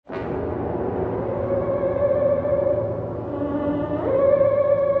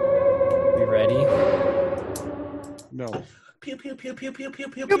ready? No. Pew pew pew pew pew pew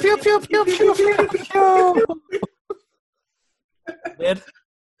pew Pew pew pew pew pew pew pew. Mid?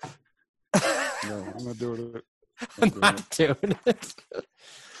 No, I'm not doing it. I'm not doing it.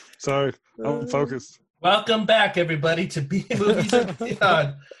 Sorry, I'm focused. Welcome back, everybody, to B Movies and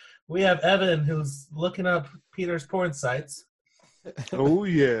Beyond. We have Evan, who's looking up Peter's porn sites. Oh,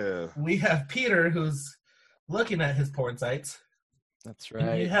 yeah. We have Peter, who's looking at his porn sites. That's And you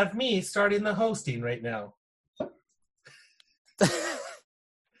right. have me starting the hosting right now.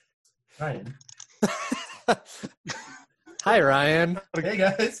 Ryan. Hi, Ryan. Hey,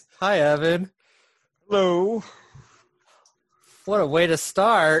 guys. Hi, Evan. Hello. What a way to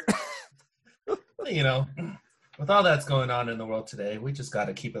start. You know, with all that's going on in the world today, we just got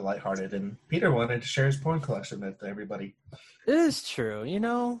to keep it lighthearted. And Peter wanted to share his porn collection with everybody. It is true. You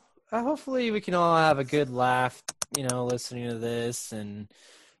know, hopefully we can all have a good laugh, you know, listening to this and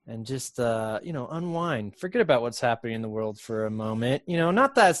just, you know, unwind. Forget about what's happening in the world for a moment. You know,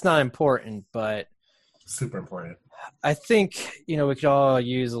 not that it's not important, but Super important. I think, you know, we could all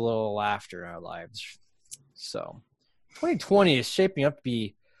use a little laughter in our lives. So 2020 is shaping up to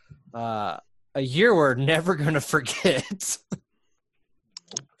be a year we're never going to forget.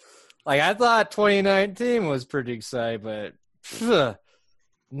 Like, I thought 2019 was pretty exciting, but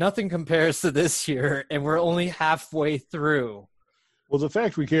nothing compares to this year, and we're only halfway through. Well, the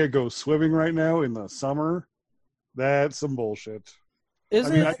fact we can't go swimming right now in the summer, that's some bullshit.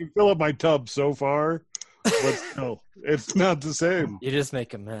 Isn't I mean, it? I can fill up my tub so far, but still, it's not the same. You just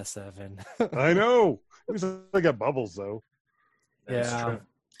make a mess, Evan. I know. At least I got bubbles, though. That's Yeah. true.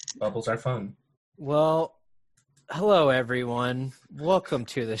 Bubbles are fun. Well, hello, everyone. Welcome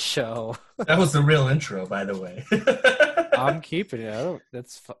to the show. That was the real intro, by the way. I'm keeping it.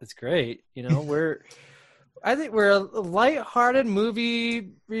 It's great. You know, I think we're a lighthearted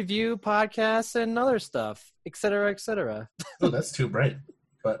movie review podcast and other stuff, et cetera, et cetera. Oh, that's too bright.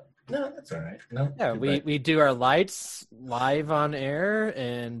 But no, that's all right. No, Yeah, too we bright. do our lights live on air,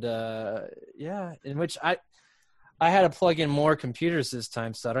 and yeah, in which I had to plug in more computers this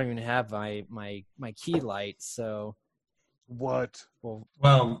time, so I don't even have my key light. So, What? well,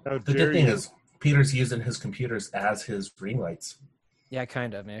 Well, How the dare good thing you. is Peter's using his computers as his ring lights. yeah,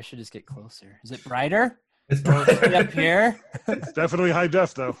 kind of. Maybe I should just get closer. Is it brighter? It's Up here? It's definitely high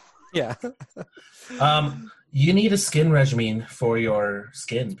def, though. Yeah. You need a skin regimen for your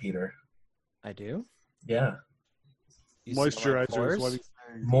skin, Peter. I do. Yeah, You see my Moisturizer is pores? what he's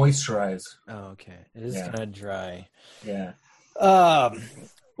saying. moisturize. Oh, okay. It is Yeah. kind of dry. Yeah.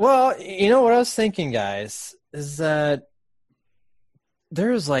 Well, you know what I was thinking, guys, is that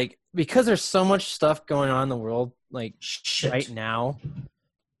there's because there's so much stuff going on in the world, like Shit. right now,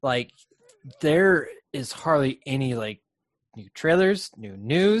 like there is hardly any new trailers, new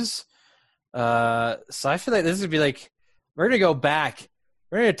news. So I feel like this would be we're gonna go back.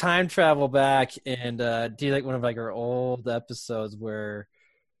 We're gonna time travel back and do one of our old episodes where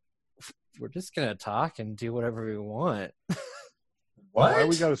we're just gonna talk and do whatever we want. What? Why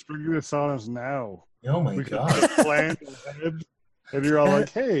we got to spring this on us now? Oh my We could god. have planned ahead, and you're all like,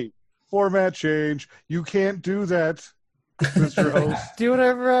 hey, format change. You can't do that, Mr. Host. Do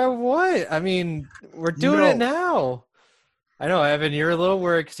whatever I want. I mean, we're doing it now. I know, Evan, you're a little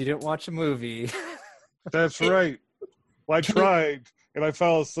worried because you didn't watch a movie. That's right. Well, I tried, and I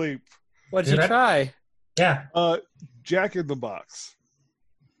fell asleep. What'd Did you I? try? Yeah. Jack in the Box.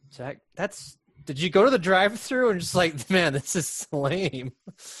 Jack, did you go to the drive-thru and just man, this is lame?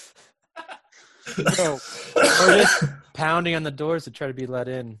 No, Or just pounding on the doors to try to be let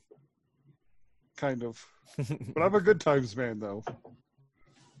in? kind of. But I'm a good times man, though.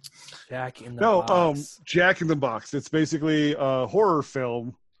 Jack in the No, Box. Jack in the Box. It's basically a horror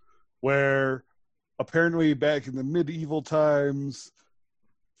film where apparently back in the medieval times,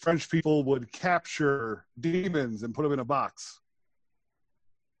 French people would capture demons and put them in a box.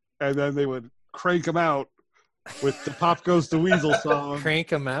 And then they would crank them out with the Pop Goes the Weasel song. Crank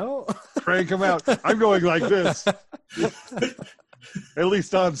them out? Crank them out. I'm going like this. At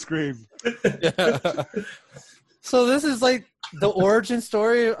least on screen. Yeah. So this is the origin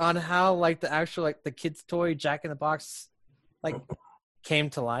story on how the actual the kid's toy Jack in the Box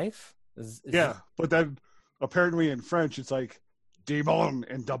came to life. Is Yeah, but then apparently in French it's like Demon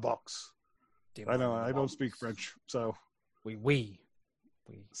in the Box. it- I know, I don't speak French, so We.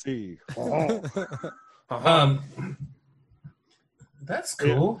 see. That's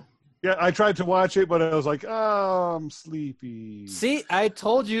cool. Yeah, I tried to watch it, but I was like, oh, I'm sleepy. See, I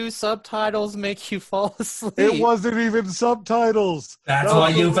told you subtitles make you fall asleep. It wasn't even subtitles. That's No. why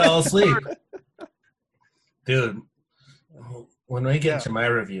you fell asleep. Dude, when we get Yeah. to my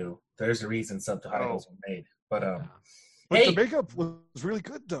review, there's a reason subtitles were made. But But hey, the makeup was really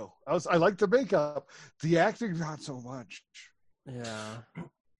good, though. I liked the makeup. The acting, not so much.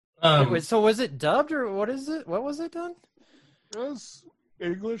 Yeah. Wait, so was it dubbed or what is it? What was it done? It was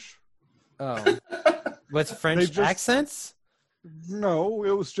English. Oh, with French accents? No,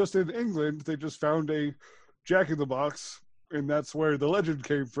 it was just in England. They just found a Jack in the Box, and that's where the legend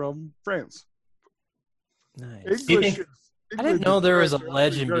came from, France. Nice. I didn't England know and there was a France are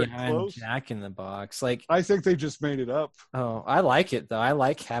legend very behind close. Jack in the Box. Like, I think they just made it up. oh, I like it though. I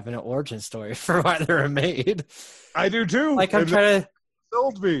like having an origin story for why they were made. I do too. Like, I'm and trying to.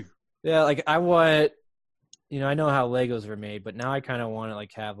 sold me. Yeah, like I want. I know how Legos were made, but now I kind of want to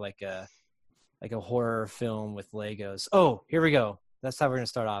like have like a horror film with Legos. Oh, here we go. That's how we're gonna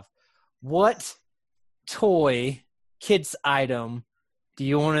start off. What toy, kids item, do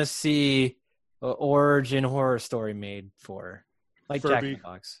you want to see an origin horror story made for? Like Jack in Furby. the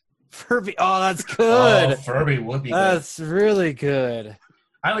Box. Furby. Oh, that's good. Oh, Furby would be good. That's really good.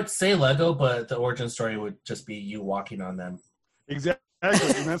 I would say Lego, but the origin story would just be you walking on them. Exactly,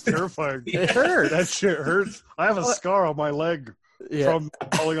 and that's terrifying. It hurts. That shit hurts. I have a scar on my leg from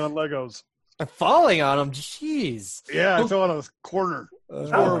falling on Legos. Falling on them. Jeez. Yeah, I fell on a corner.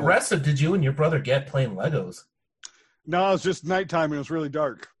 How aggressive did you and your brother get playing Legos? No, it was just nighttime and it was really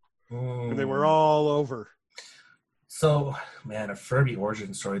dark. And they were all over. So, man, a Furby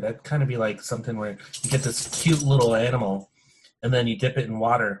origin story, that'd kind of be like something where you get this cute little animal and then you dip it in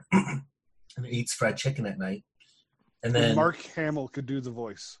water and it eats fried chicken at night. And then Mark Hamill could do the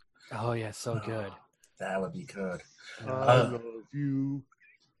voice. Oh, yeah, so good. That would be good. I love you.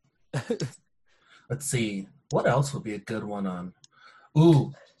 Let's see. What else would be a good one on?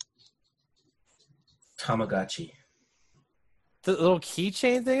 Ooh. Tamagotchi. The little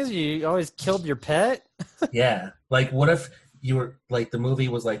keychain things? You always killed your pet? Yeah. Like, what if you were, like, the movie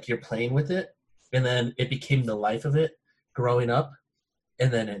was like you're playing with it, and then it became the life of it growing up,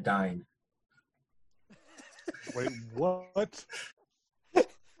 and then it died. Wait, what?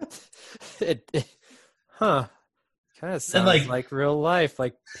 Huh. Kind of sounds like real life,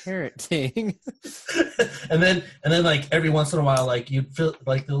 like parenting. and then like every once in a while, like you'd feel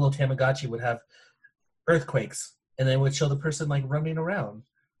like the little Tamagotchi would have earthquakes, and then it would show the person like running around.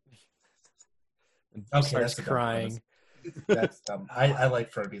 Okay, Starts that's crying. That's dumb. I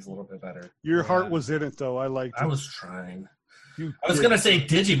like Furbies a little bit better. Your heart was in it, though. I liked it. I was trying. You I was did. gonna say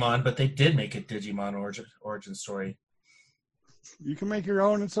Digimon, but they did make a Digimon origin story. You can make your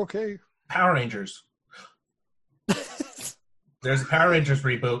own. It's okay. Power Rangers. There's a Power Rangers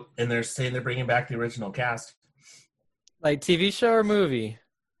reboot, and they're saying they're bringing back the original cast. Like TV show or movie?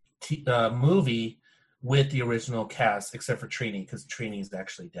 Movie with the original cast, except for Trini, because Trini's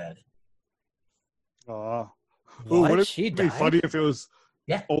actually dead. Aw. What? Would it She be died? funny if it was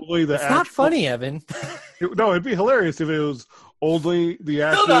Yeah. only the It's actual... not funny, Evan. No, it'd be hilarious if it was only the Still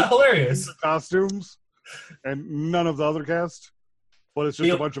actual not hilarious. costumes and none of the other cast, but it's just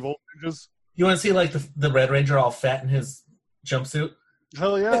You- a bunch of old ninjas. You want to see like the Red Ranger all fat in his jumpsuit?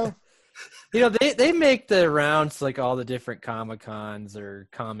 Hell yeah. They make the rounds to, like, all the different Comic-Cons or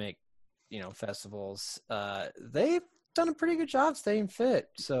comic, festivals. They've done a pretty good job staying fit,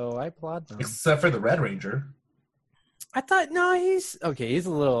 so I applaud them. Except for the Red Ranger. I thought, no, he's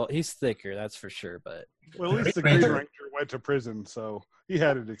thicker, that's for sure, but Well, at least the Green Ranger went to prison, so he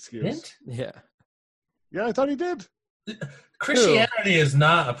had an excuse. Mint? yeah. Yeah, I thought he did. Christianity is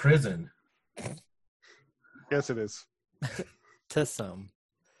not a prison. Yes, it is. To some.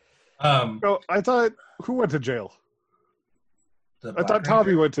 No, I thought, who went to jail? The I Black thought Tommy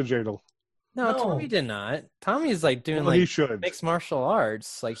Ranger? went to jail. No, No. Tommy did not. Tommy's like doing Well, he like should. mixed martial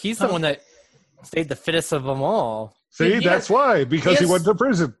arts. Like he's the one that stayed the fittest of them all. See, He that's has- why, because he he has- went to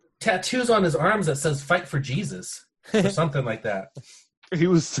prison. Tattoos on his arms that says "Fight for Jesus" or something like that. He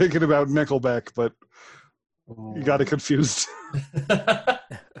was thinking about Nickelback, but he got it confused.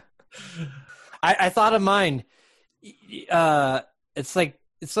 I thought of mine. It's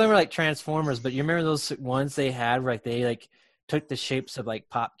similar like Transformers, but you remember those ones they had where like they like took the shapes of like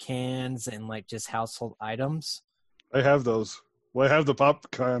pop cans and like just household items. I have those. Well, I have the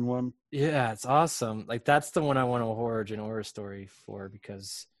popcorn one. Yeah, it's awesome. Like that's the one I want a horror story for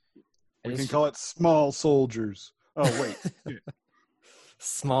because We can call it Small Soldiers. Oh, wait.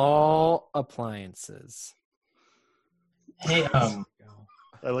 small appliances. Hey, I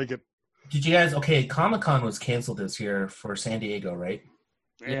like it. did you guys? Okay, Comic-Con was canceled this year for San Diego, right?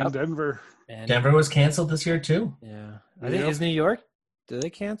 And Yep. Denver. And, Denver was canceled this year too. Yeah, I think Yep. is New York. Do they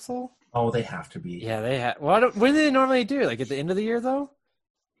cancel? Oh, they have to be. Yeah, they have. Well, when do they normally do? Like at the end of the year, though.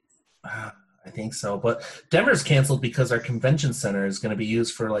 I think so. But Denver's canceled because our convention center is going to be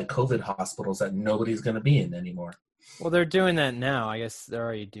used for like COVID hospitals that nobody's going to be in anymore. Well, they're doing that now. I guess they're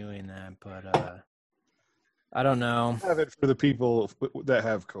already doing that, but I don't know. Have it for the people that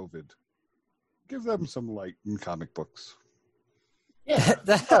have COVID. Give them some light in comic books. Yeah.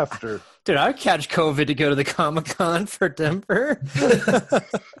 After. Dude, I'd catch COVID to go to the Comic-Con for Denver.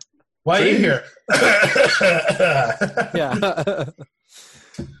 Why are you here? Yeah.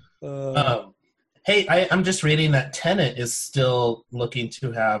 Hey, I'm just reading that Tenet is still looking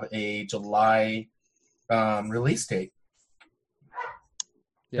to have a July release date.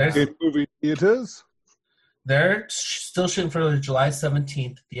 Yeah. Good movie it is. They're still shooting for the July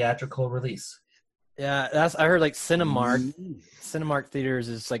 17th theatrical release. Yeah, I heard like Cinemark theaters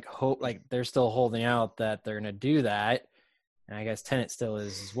is like they're still holding out that they're gonna do that, and I guess Tenet still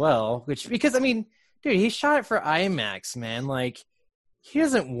is as well. Because I mean, dude, he shot it for IMAX, man. Like, he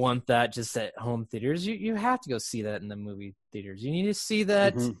doesn't want that just at home theaters. You have to go see that in the movie theaters. You need to see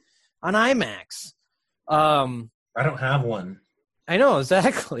that on IMAX. I don't have one. I know,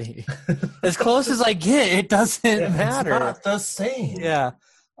 exactly. As close as I get, it doesn't matter. It's not the same. Yeah.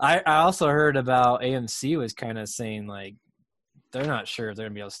 I also heard about AMC was kind of saying, like, they're not sure if they're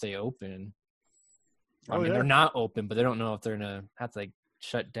going to be able to stay open. I mean, they're not open, but they don't know if they're going to have to, like,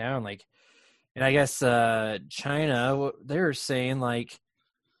 shut down. Like, and I guess China, they were saying, like,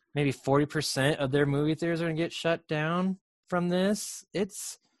 maybe 40% of their movie theaters are going to get shut down from this.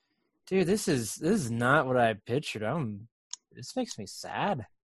 Dude, this is not what I pictured. This makes me sad.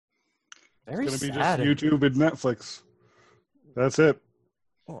 Very sad. It's going to be just YouTube and Netflix. That's it.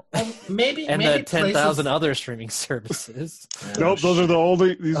 Maybe the 10,000 other streaming services. Nope, those are the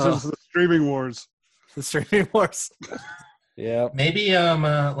only. These are the streaming wars. The streaming wars. Yeah. Maybe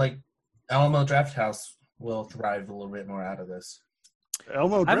like Alamo Drafthouse will thrive a little bit more out of this.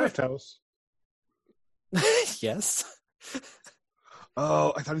 Alamo Drafthouse. Yes.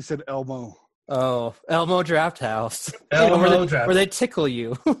 Oh, I thought he said Elmo. Oh, Elmo Drafthouse. Where they tickle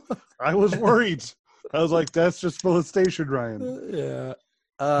you. I was worried. I was like, that's just molestation, Ryan. Yeah.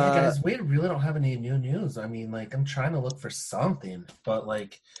 Yeah, guys, we really don't have any new news. I mean, like, I'm trying to look for something, but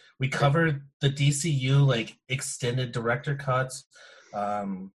like, we covered the DCU like extended director cuts.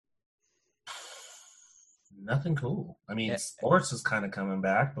 Nothing cool. I mean, sports is kind of coming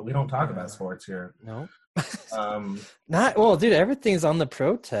back, but we don't talk about sports here. No. Dude. Everything's on the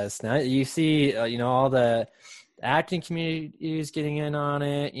protest now. You see, all the acting community is getting in on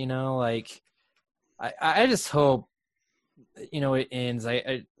it. Like, I just hope. It ends.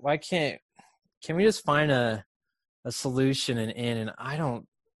 Why can we just find a solution and end? And I don't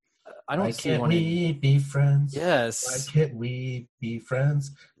Why see can't one. We be friends? Yes. Why can't we be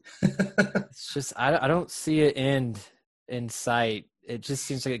friends? It's just I don't see it end in sight. It just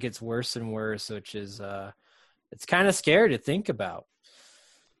seems like it gets worse and worse, which is it's kind of scary to think about.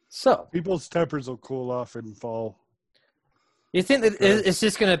 So people's tempers will cool off and fall. You think that it's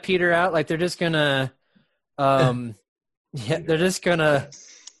just gonna peter out? Like they're just gonna they're just gonna,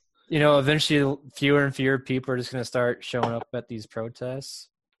 eventually fewer and fewer people are just gonna start showing up at these protests.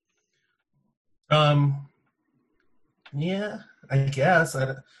 Yeah, I guess.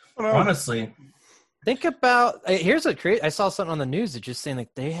 Honestly, think about here's a I saw something on the news that just saying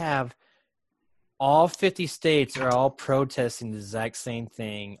like they have all 50 states are all protesting the exact same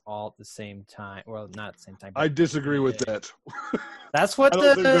thing all at the same time. Well, not at the same time. I disagree with that. That's what I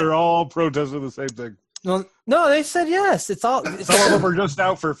don't think they're all protesting the same thing. No, they said yes. Some of them are just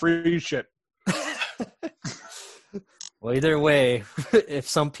out for free shit. Well, either way, if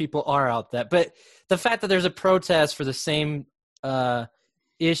some people are out that, but the fact that there's a protest for the same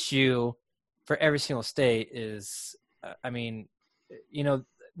issue for every single state is,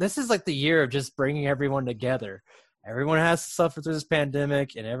 this is like the year of just bringing everyone together. Everyone has to suffer through this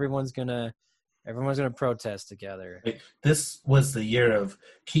pandemic, and everyone's gonna protest together. This was the year of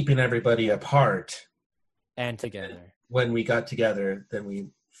keeping everybody apart. And together. When we got together, then we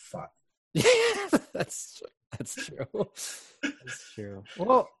fought. That's true. That's true.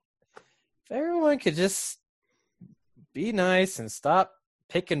 Well, if everyone could just be nice and stop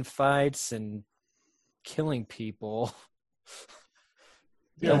picking fights and killing people,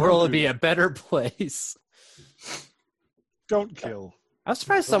 the world would be a better place. Don't kill. I'm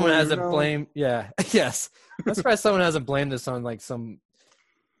surprised someone hasn't blamed. Yeah. Yes. I'm surprised someone hasn't blamed this on like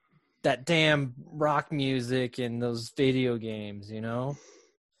that damn rock music and those video games,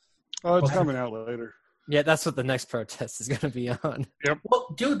 Oh, it's coming out later. Yeah, that's what the next protest is going to be on. Yep. Well,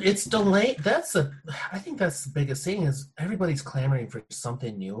 dude, it's delayed. I think that's the biggest thing is everybody's clamoring for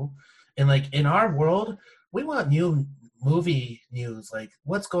something new. And like in our world, we want new movie news, like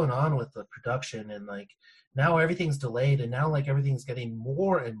what's going on with the production, and like now everything's delayed, and now like everything's getting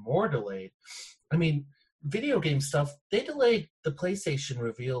more and more delayed. I mean, video game stuff, they delayed the PlayStation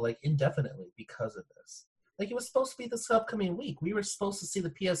reveal like indefinitely because of this. Like it was supposed to be this upcoming week. We were supposed to see the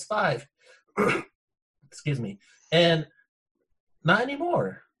PS5. Excuse me. And not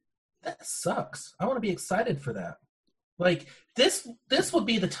anymore. That sucks. I want to be excited for that. Like this would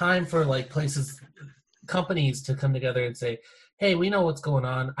be the time for like companies to come together and say, hey, we know what's going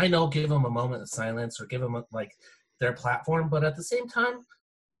on. I know, give them a moment of silence or give them like their platform. But at the same time,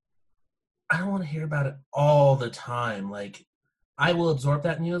 I don't want to hear about it all the time. Like I will absorb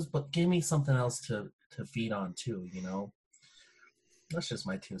that news, but give me something else to feed on too, you know? That's just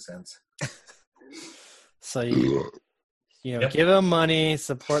my 2 cents. So you Yep. give them money,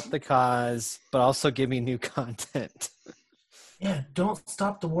 support the cause, but also give me new content. Yeah, don't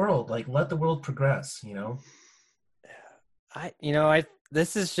stop the world. Like let the world progress, you know?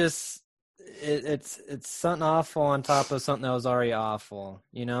 This is just it's something awful on top of something that was already awful,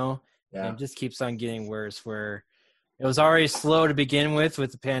 you know? Yeah. And it just keeps on getting worse, where it was already slow to begin with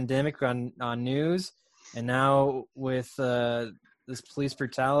the pandemic on news, and now with this police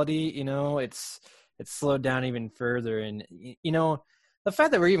brutality, you know, it's slowed down even further. And you know, the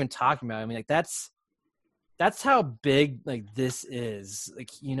fact that we're even talking about it, I mean, like that's how big like this is. Like,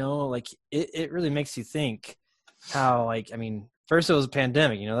 you know, like it really makes you think how, like, I mean, first it was a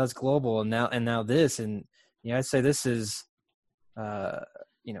pandemic, you know, that's global, and now this, and you know, I'd say this is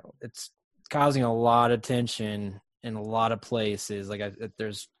you know, it's causing a lot of tension in a lot of places. Like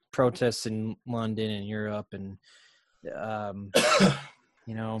there's protests in London and Europe, and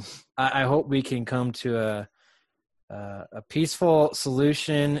you know, I hope we can come to a peaceful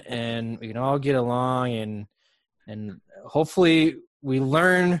solution, and we can all get along, and hopefully we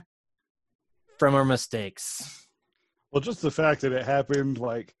learn from our mistakes. Well, just the fact that it happened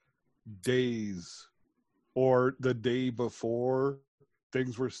like days or the day before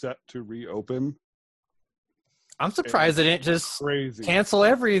things were set to reopen. I'm surprised they didn't just Crazy. cancel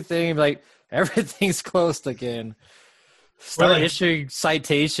everything. Like everything's closed again. Start issuing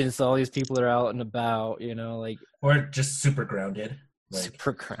citations to all these people that are out and about, you know, like, or just super grounded. Like,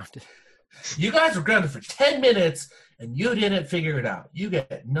 super grounded. You guys were grounded for 10 minutes and you didn't figure it out. You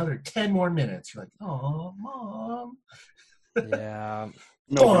get another 10 more minutes. You're like, oh, Mom. Yeah.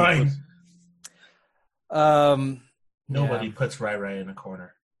 Fine. Nobody puts Rai in a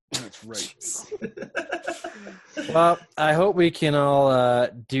corner. That's right. Well, I hope we can all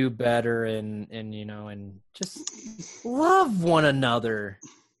do better and you know, and just love one another.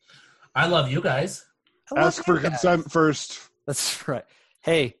 I love you guys. Ask for consent first. That's right.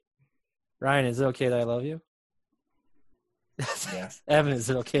 Hey, Ryan, is it okay that I love you? Yeah. Evan, is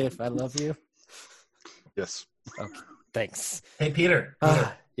it okay if I love you? Yes. Okay. Thanks. Hey, Peter.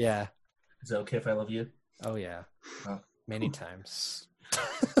 Yeah. Is it okay if I love you? Oh, yeah. Oh. Many times.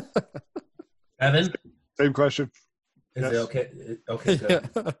 Evan? Same question. Is Yes. it okay? Okay, good.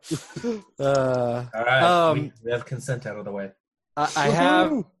 All All right. We have consent out of the way. I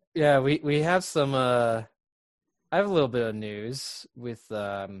have, yeah, we have some, I have a little bit of news with,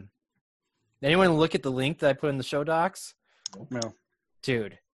 anyone look at the link that I put in the show docs? No.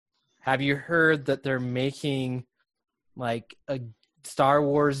 Dude, have you heard that they're making like a Star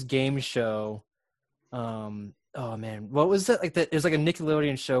Wars game show? Oh man, what was that? Like that? It was like a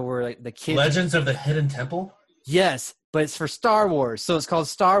Nickelodeon show where like the kids. Legends of the Hidden Temple. Yes, but it's for Star Wars, so it's called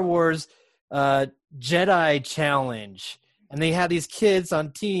Star Wars Jedi Challenge, and they have these kids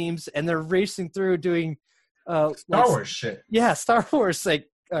on teams, and they're racing through doing Star Wars shit. Yeah, Star Wars like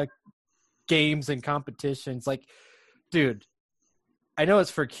games and competitions. Like, dude, I know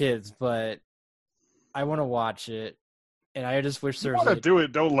it's for kids, but I want to watch it. And I just wish there was. I want to do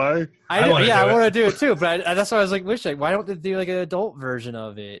it. Don't lie. I want to do it too. But that's why I was like, why don't they do like an adult version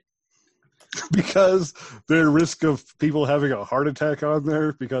of it? Because there's risk of people having a heart attack on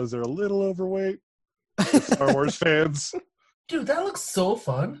there because they're a little overweight. Star Wars fans. Dude, that looks so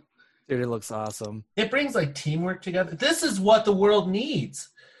fun. Dude, it looks awesome. It brings like teamwork together. This is what the world needs.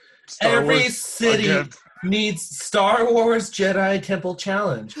 Star Every Wars city again. needs Star Wars Jedi Temple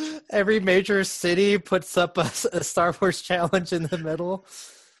Challenge. Every major city puts up a Star Wars challenge in the middle.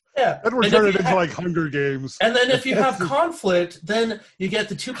 Yeah. Then we're turning into like Hunger Games. And then if you have conflict, then you get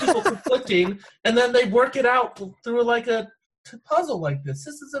the two people conflicting, and then they work it out through like a puzzle like this.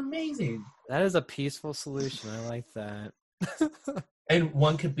 This is amazing. That is a peaceful solution. I like that. And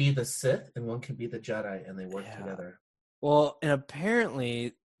one could be the Sith, and one could be the Jedi, and they work together. Well, and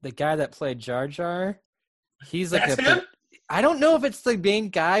apparently the guy that played Jar Jar, he's like him? I don't know if it's the main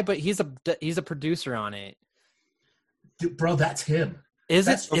guy, but he's a producer on it. Dude, bro, that's him. Is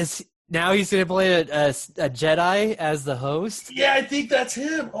That's- it? Is now he's gonna play a Jedi as the host? Yeah, I think that's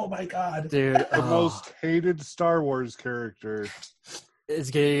him. Oh my god. Dude, The most hated Star Wars character.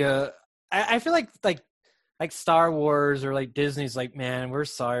 is getting I feel like Star Wars or like Disney's like, man, we're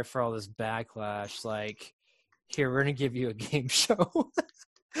sorry for all this backlash. Like, here, we're gonna give you a game show.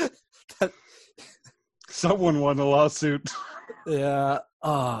 Someone won a lawsuit. Yeah.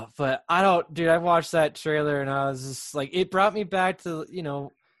 Oh, but I don't, dude. I watched that trailer and I was just like, it brought me back to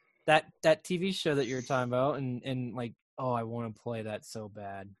that TV show that you were talking about, and like, oh, I want to play that so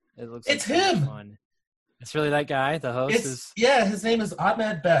bad. It looks like It's so much him! fun. It's really that guy. The host is. Yeah, his name is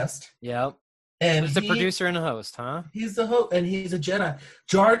Ahmed Best. Yep. And He's the producer and the host, huh? He's the host, and he's a Jedi.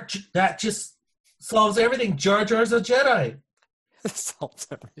 That just solves everything. Jar Jar's a Jedi. Solves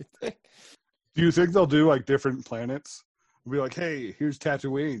everything. Do you think they'll do like different planets? Be like, hey, here's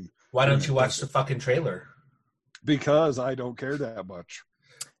Tatooine. Why don't you watch the fucking trailer? Because I don't care that much.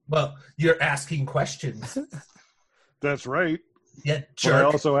 Well, you're asking questions. That's right. Yeah, But I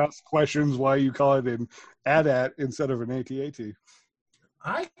jerk. also ask questions why you call it an AT-AT instead of an AT-AT.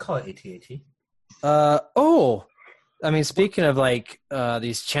 I call it AT-AT. I mean, speaking of like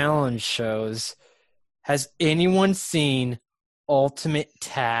these challenge shows, has anyone seen Ultimate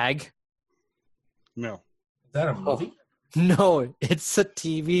Tag? No. Is that a movie? No, it's a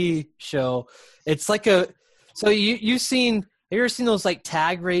TV show. It's like so you've seen, have you ever seen those like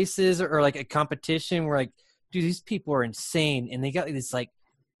tag races or like a competition where like, dude, these people are insane and they got this like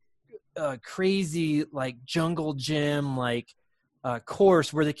crazy like jungle gym like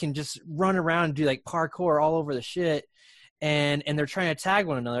course where they can just run around and do like parkour all over the shit, and they're trying to tag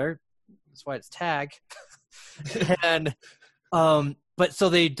one another. That's why it's tag. And but so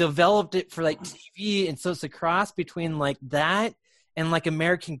they developed it for like TV, and so it's a cross between like that and like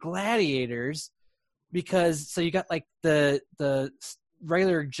American Gladiators, because so you got like the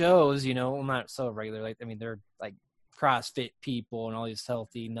regular Joes, well, not so regular, like I mean they're like CrossFit people and all these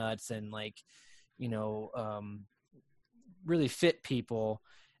healthy nuts and like really fit people,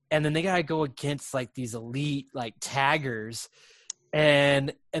 and then they gotta go against like these elite like taggers,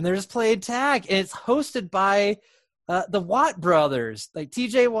 and they're just playing tag, and it's hosted by the Watt brothers, like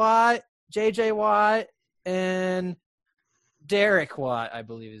TJ Watt, JJ Watt, and Derek Watt, I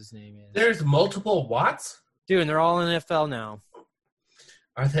believe his name is. There's multiple Watts? Dude, and they're all in the NFL now.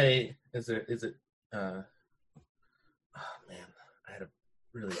 Are they? Is it? Oh man, I had a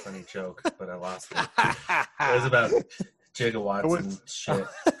really funny joke, but I lost it. It was about gigawatts and shit.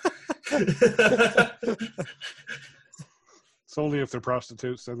 It's only if they're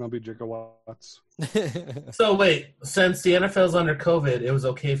prostitutes, then they'll be gigawatts. So wait, since the NFL's under COVID, it was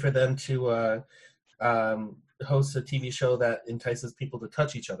okay for them to host a TV show that entices people to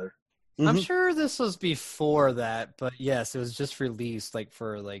touch each other. I'm sure this was before that, but yes, it was just released like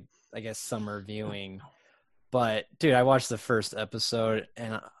for like I guess summer viewing. But dude, I watched the first episode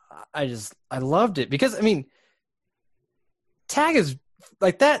and I loved it because I mean, tag is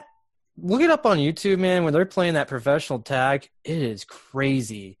like that. Look it up on YouTube, man. When they're playing that professional tag, it is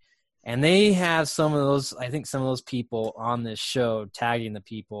crazy. And they have some of those people on this show tagging the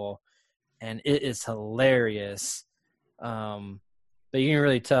people, and it is hilarious. But you can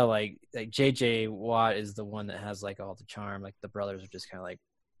really tell, like JJ Watt is the one that has like all the charm. Like the brothers are just kind of like,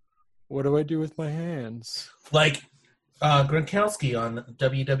 what do I do with my hands? Like Gronkowski on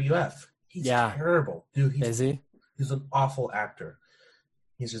WWF. He's terrible, dude. Is he? He's an awful actor.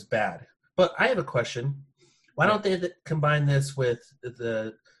 He's just bad. But I have a question. Why don't they combine this with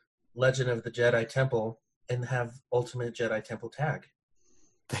the Legend of the Jedi Temple and have Ultimate Jedi Temple tag?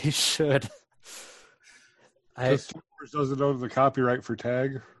 They should. Star Wars doesn't own the copyright for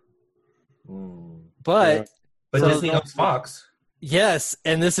tag. But Disney owns Fox. Yes,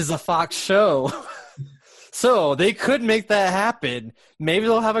 and this is a Fox show. So they could make that happen. Maybe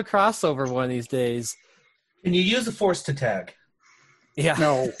they'll have a crossover one of these days. Can you use the Force to tag? Yeah.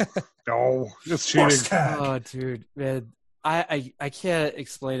 No, it's Force cheating. tag. Oh, dude, man, I can't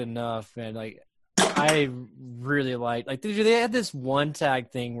explain enough, man. Like, I really like they had this one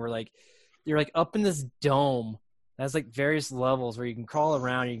tag thing where like you're like up in this dome that has like various levels where you can crawl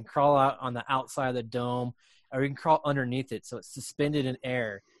around. You can crawl out on the outside of the dome, or you can crawl underneath it, so it's suspended in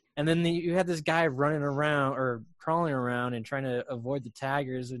air. And then you have this guy running around or crawling around and trying to avoid the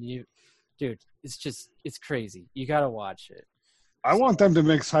taggers. And dude, it's crazy. You gotta watch it. I want them to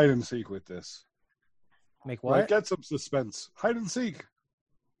mix hide and seek with this. Make what? Like, get some suspense. Hide and seek.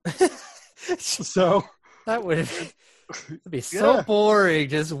 So that would be so boring,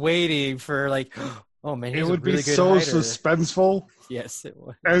 just waiting for like, Oh man, It he's a would really be good so hider. suspenseful. Yes, it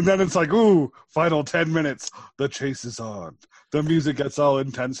would. And then it's like, ooh, final 10 minutes. The chase is on. The music gets all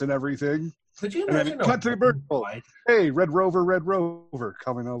intense and everything. Could you And then imagine it cut to commercial. Hey, Red Rover,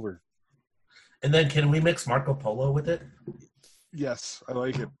 coming over. And then can we mix Marco Polo with it? Yes, I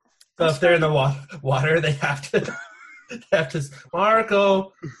like it. So if they're in the water, they have to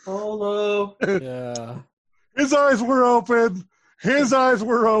Marco Polo. Yeah. His eyes were open. His eyes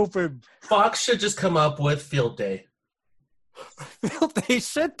were open. Fox should just come up with Field Day. They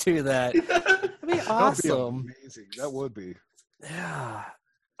should do that. That'd be awesome. That'd be amazing. That would be. Yeah.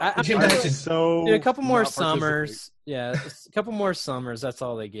 Could you I'm imagine? so Dude, a couple more not participating. summers. Yeah, a couple more summers. That's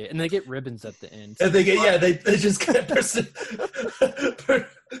all they get, and they get ribbons at the end. And they just get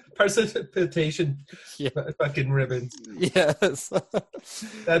precipitation Yeah. fucking ribbons. Yes,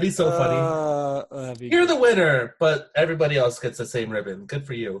 That'd be so funny. That'd be You're the winner, but everybody else gets the same ribbon. Good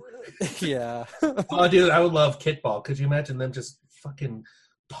for you. yeah. Oh, dude, I would love kickball. Could you imagine them just fucking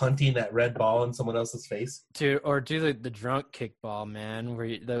punting that red ball in someone else's face? Do the drunk kickball, man, where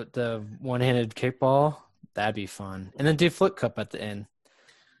the one-handed kickball. That'd be fun, and then do flip cup at the end.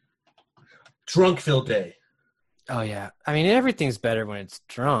 Drunk Field Day. Oh yeah, I mean everything's better when it's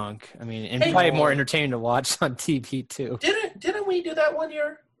drunk. I mean, and Hey, probably more entertaining to watch on TV too. Didn't we do that one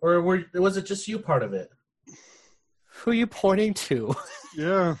year, or was it just you part of it? Who are you pointing to?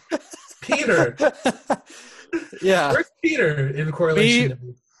 Yeah. Peter. Yeah, Where's Peter in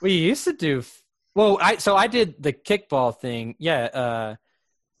correlation? we used to do. Well, I did the kickball thing. Yeah,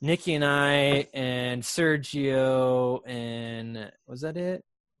 Nikki and I and Sergio and was that it?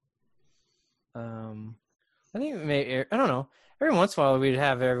 I think maybe I don't know. Every once in a while, we'd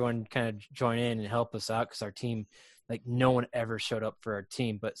have everyone kind of join in and help us out because our team, like, no one ever showed up for our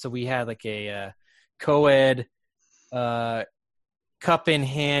team. But so we had like a co-ed cup in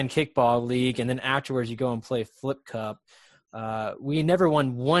hand kickball league, and then afterwards you go and play flip cup. We never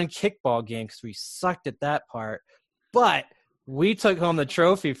won one kickball game because we sucked at that part, but we took home the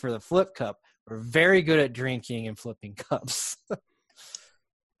trophy for the flip cup. We're very good at drinking and flipping cups.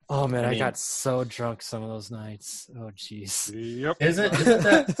 Oh man, I got so drunk some of those nights. Oh jeez. Yep. Isn't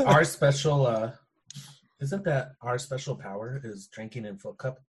that our special? Isn't that our special power? Is drinking in flip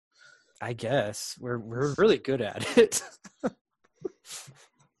cup? I guess we're really good at it.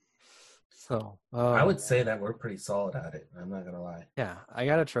 So I would say that we're pretty solid at it. I'm not gonna lie. yeah, I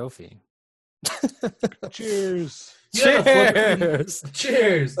got a trophy. Cheers. Yeah, flip it. Cheers!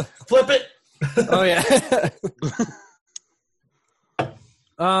 Cheers! Flip it. Oh yeah.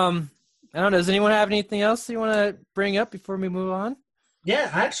 I don't know. Does anyone have anything else you want to bring up before we move on? Yeah,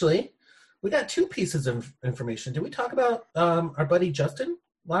 actually, we got two pieces of information. Did we talk about our buddy Justin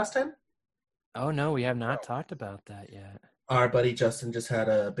last time? Oh no, we have not talked about that yet. Our buddy Justin just had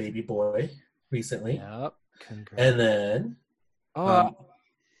a baby boy recently. Yep. Congrats. And then I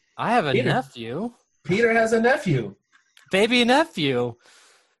have a Peter. nephew. Peter has a nephew. Baby nephew.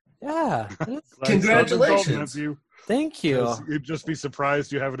 Yeah. Congratulations. Nephew. Thank you. You'd just be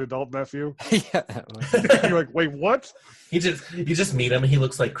surprised you have an adult nephew. Yeah. You're like, wait, what? You just meet him and he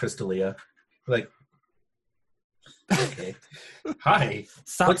looks like Crystalia. Like, okay. Hi.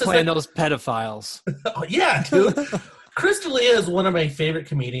 Stop What's his playing name? those pedophiles. Oh, yeah, dude. Crystalia is one of my favorite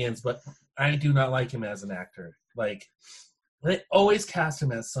comedians, but I do not like him as an actor. Like, they always cast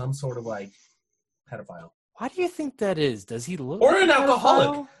him as some sort of, like, pedophile. Why do you think that is? Does he look Or like an a alcoholic.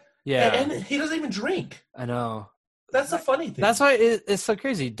 pedophile? Yeah. And he doesn't even drink. I know. That's the funny thing. That's why it's so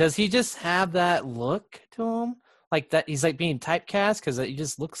crazy. Does he just have that look to him? Like that he's like being typecast because he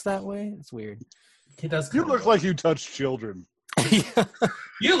just looks that way? It's weird. He does. You look like you touch children. Yeah.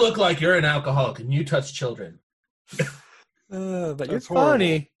 You look like you're an alcoholic and you touch children. But you're That's horrible.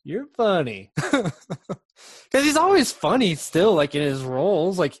 funny. You're funny. Because he's always funny still, like in his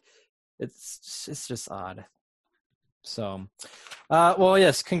roles. Like it's just odd. So, well,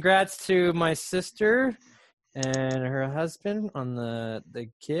 yes, congrats to my sister and her husband on the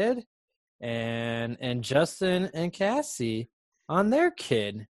kid, and Justin and Cassie on their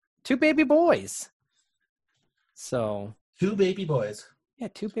kid, 2 baby boys. So 2 baby boys. yeah,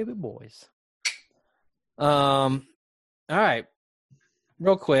 2 baby boys. All right,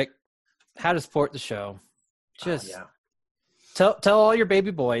 real quick, how to support the show? Just yeah. tell all your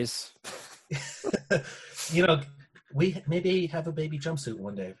baby boys. You know, we maybe have a baby jumpsuit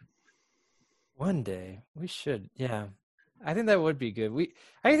one day. One day we should, yeah. I think that would be good.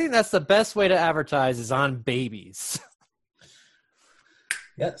 I think that's the best way to advertise is on babies.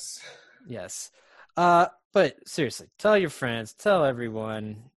 Yes. Yes. But seriously, tell your friends, tell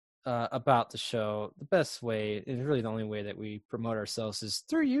everyone. about the show, the best way, and really the only way that we promote ourselves is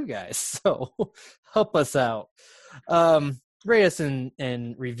through you guys. So help us out. Rate us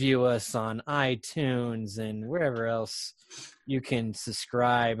and review us on iTunes and wherever else you can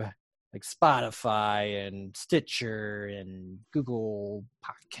subscribe, like Spotify and Stitcher and Google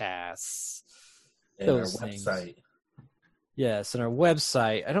Podcasts. And our Those things. website. Yes, and our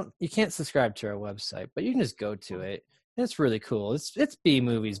website. You can't subscribe to our website, but you can just go to it. It's really cool. It's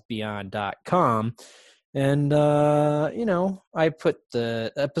bmoviesbeyond.com. And, I put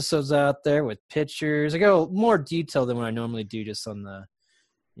the episodes out there with pictures. I go more detailed than what I normally do just on the,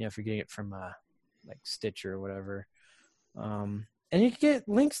 if you're getting it from like Stitcher or whatever. And you can get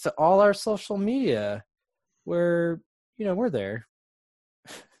links to all our social media where, we're there.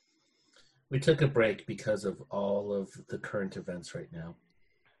 We took a break because of all of the current events right now.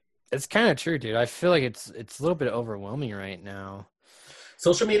 It's kind of true, dude. I feel like it's a little bit overwhelming right now.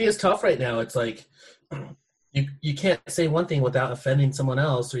 Social media is tough right now. It's like you can't say one thing without offending someone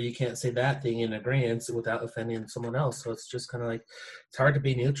else, or you can't say that thing in agreement without offending someone else. So it's just kind of like it's hard to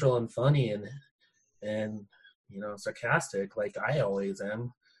be neutral and funny and sarcastic like I always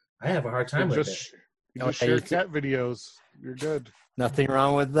am. I have a hard time with it. You just share cat videos. You're good. Nothing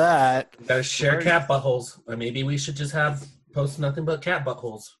wrong with that. You gotta share cat buttholes. Or maybe we should just post nothing but cat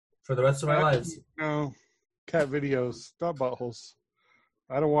buttholes for the rest of our lives. No, cat videos, not buttholes.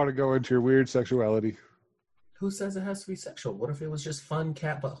 I don't want to go into your weird sexuality. Who says it has to be sexual? What if it was just fun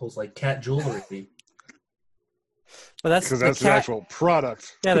cat buttholes, like cat jewelry? But that's because that's the actual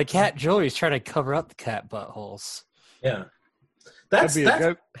product. Yeah, the cat jewelry is trying to cover up the cat buttholes. Yeah, that's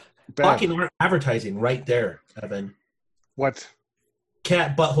blocking our advertising right there, Evan. What?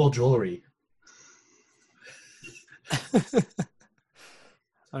 Cat butthole jewelry.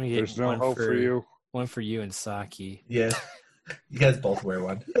 There's no hope for you. One for you and Saki. Yeah, you guys both wear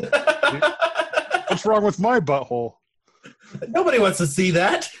one. What's wrong with my butthole? Nobody wants to see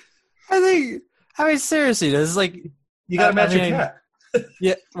that. I mean, seriously, this is like you gotta match your cat.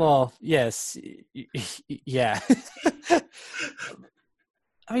 Yeah. Well, yes. Yeah.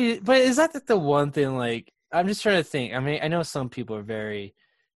 I mean, but is that the one thing? Like, I'm just trying to think. I mean, I know some people are very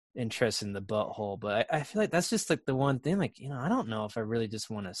interested in the butthole, but I feel like that's just like the one thing. Like, I don't know if I really just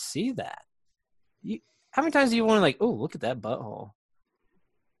want to see that. How many times do you want to like, oh, look at that butthole?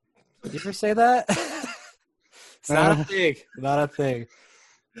 Did you ever say that? It's not a thing. Not a thing.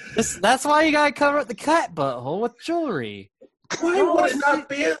 That's why you gotta cover up the cat butthole with jewelry. Why would it not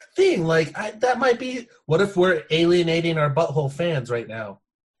be a thing? Like that might be. What if we're alienating our butthole fans right now?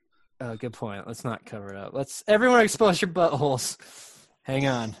 Oh, good point. Let's not cover it up. Let's everyone expose your buttholes. Hang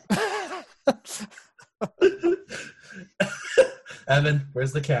on. Evan,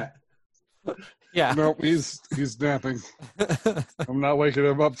 where's the cat? Yeah. Nope, he's napping. I'm not waking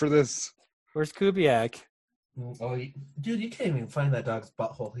him up for this. Where's Kubiak? Oh, dude, you can't even find that dog's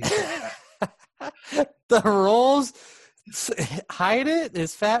butthole. The rolls hide it.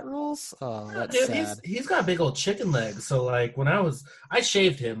 His fat rolls. Oh, that's dude, sad. He's got big old chicken legs. So like when I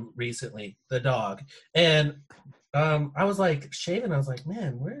shaved him recently, the dog, and I was like shaving. I was like,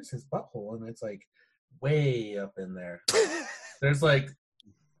 man, where's his butthole? And it's like way up in there. There's like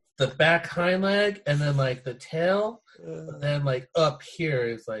the back hind leg, and then like the tail, and then like up here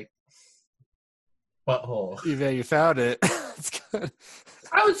is like butthole. Yeah, you found it. It's good.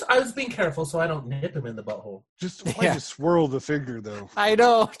 I was being careful so I don't nip him in the butthole. Just why you swirl the finger though? I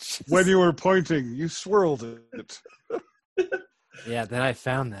know. When you were pointing, you swirled it. Yeah, then I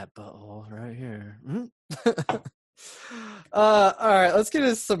found that butthole right here. All right, let's get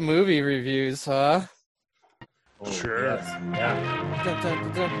into some movie reviews, huh? Oh, Sure. Yes. Yeah.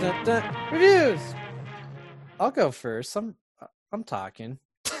 Dun, dun, dun, dun. Reviews. I'll go first. I'm talking.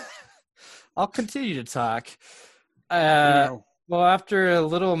 I'll continue to talk. Well, after a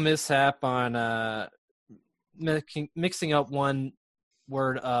little mishap on mixing up one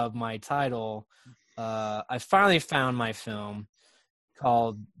word of my title, I finally found my film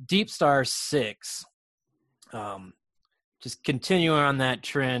called Deep Star 6. Just continuing on that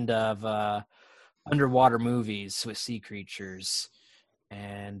trend of underwater movies with sea creatures,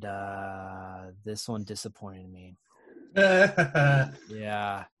 and this one disappointed me.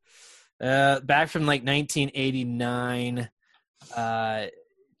 Yeah. Back from like 1989,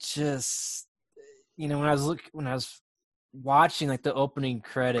 just when I was watching like the opening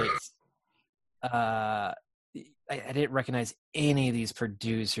credits, I didn't recognize any of these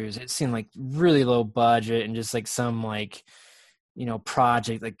producers. It seemed like really low budget and just like some like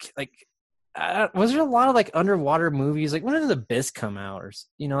project like was there a lot of like underwater movies? Like when did The Abyss come out? Or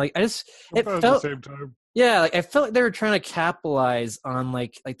like it felt the same time. Yeah, like I felt like they were trying to capitalize on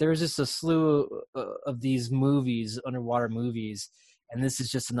like there was just a slew of these movies, underwater movies, and this is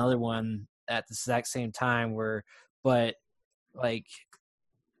just another one at the exact same time but like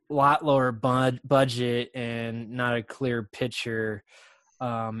a lot lower budget and not a clear picture,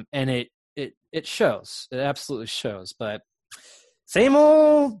 and it shows, it absolutely shows. But same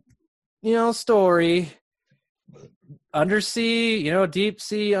old, story, undersea, deep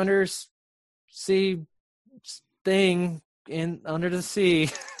sea, undersea thing in under the sea.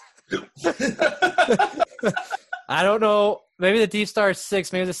 I don't know. Maybe the Deep Star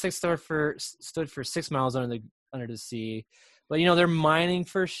 6. Maybe the 6 stood for 6 miles under the sea. But they're mining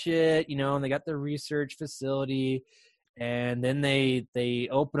for shit. And they got their research facility, and then they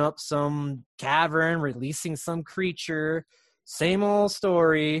open up some cavern, releasing some creature. Same old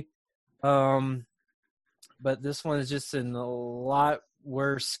story. But this one is just in a lot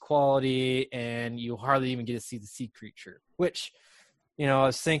worse quality, and you hardly even get to see the sea creature, which I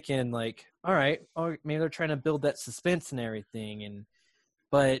was thinking like, all right, maybe they're trying to build that suspense and everything,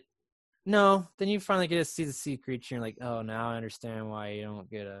 but no, then you finally get to see the sea creature and like, oh, now I understand why you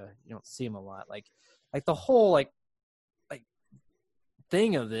don't see them a lot. Like the whole like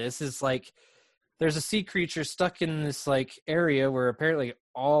thing of this is like there's a sea creature stuck in this like area where apparently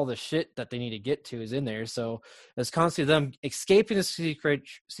all the shit that they need to get to is in there. So it's constantly them escaping the sea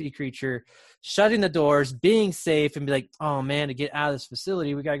creature, shutting the doors, being safe, and be like, oh man, to get out of this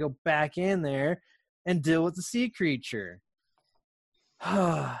facility, we got to go back in there and deal with the sea creature.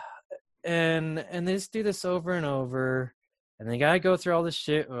 and they just do this over and over, and they got to go through all this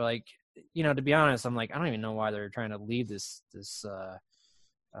shit. Or like, to be honest, I'm like, I don't even know why they're trying to leave this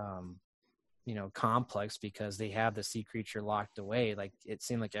complex, because they have the sea creature locked away. Like it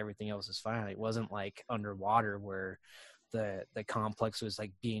seemed like everything else was fine. It wasn't like underwater where the complex was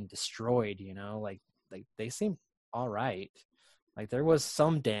like being destroyed, like they seemed all right. Like there was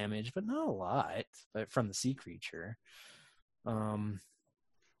some damage, but not a lot, but from the sea creature. Well,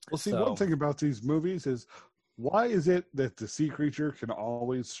 see, one thing about these movies is, why is it that the sea creature can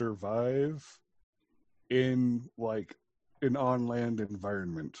always survive in like an on-land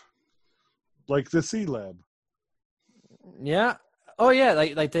environment? Like the Sea Lab. Yeah. Oh yeah.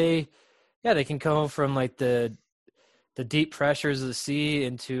 Like they can come from like the deep pressures of the sea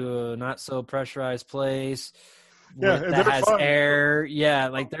into a not so pressurized place. Yeah, that has fine. Air. Yeah.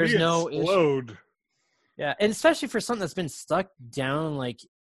 Like there's no explode. Issue. Yeah. And especially for something that's been stuck down like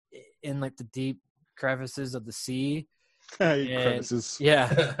in like the deep crevices of the sea. Crevices. Yeah.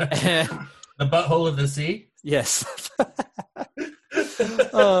 The butthole of the sea? Yes.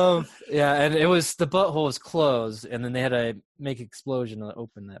 Yeah, and it was, the butthole was closed, and then they had to make an explosion to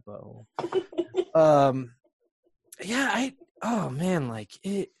open that butthole. Yeah, oh man, like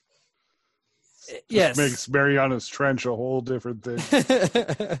it yes, makes Mariana's Trench a whole different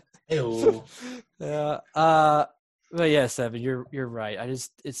thing. Ew. Yeah. But yes, Evan, you're right.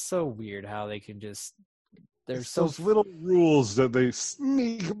 It's so weird how they can just, there's those little rules that they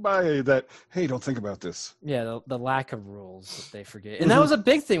sneak by that, hey, don't think about this. Yeah, the lack of rules that they forget. And that was a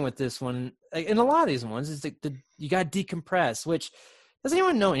big thing with this one. Like, in a lot of these ones, is you got to decompress, which, does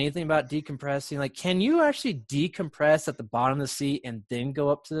anyone know anything about decompressing? Like, can you actually decompress at the bottom of the sea and then go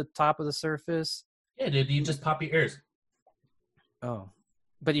up to the top of the surface? Yeah, dude, you just pop your ears. Oh.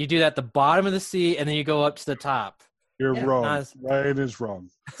 But you do that at the bottom of the sea, and then you go up to the top. You're wrong. Ryan is wrong.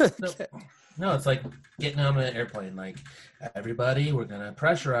 No, it's like getting on an airplane. Like, everybody, we're going to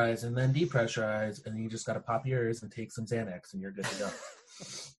pressurize and then depressurize, and then you just got to pop your ears and take some Xanax, and you're good to go.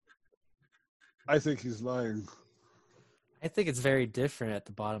 I think he's lying. I think it's very different at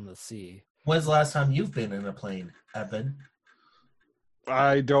the bottom of the sea. When's the last time you've been in a plane, Evan?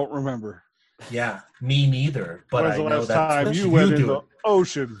 I don't remember. Yeah, me neither. But When's I the know last that time you went in the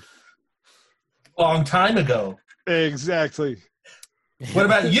ocean? Long time ago. Exactly. What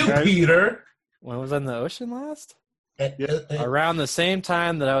about you, Peter? When was I in the ocean last? Yeah. Around the same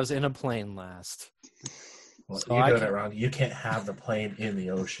time that I was in a plane last. Well, so you're doing it wrong. You can't have the plane in the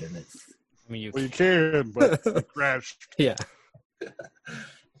ocean. You can, but it crashed. Yeah.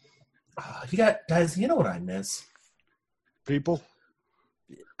 You got, guys, you know what I miss? People.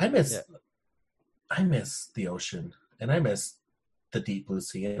 I miss the ocean, and I miss the deep blue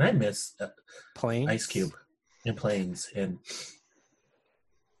sea, and I miss planes, Ice Cube, and planes, and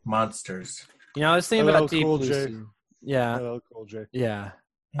monsters. I was thinking about deep blue sea. Yeah. Hello, Cool J. Yeah.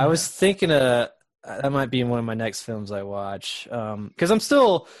 I was thinking that might be one of my next films I watch, because I'm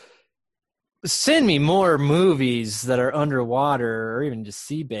still. Send me more movies that are underwater or even just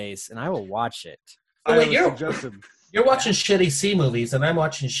sea-based, and I will watch it. Wait, you're watching shitty sea movies, and I'm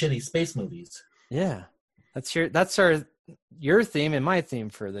watching shitty space movies. Yeah. your theme and my theme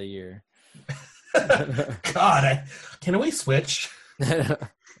for the year. God, can we switch?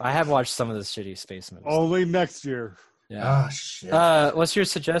 I have watched some of the shitty space movies. Only next year. Yeah. Oh shit. What's your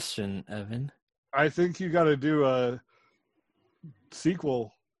suggestion, Evan? I think you got to do a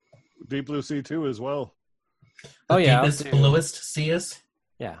sequel, Deep Blue Sea 2 as well. Oh yeah, Deepest, bluest seas.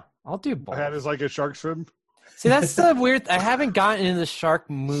 Yeah, I'll do both. That is like a shark swim. See, that's the weird. I haven't gotten into the shark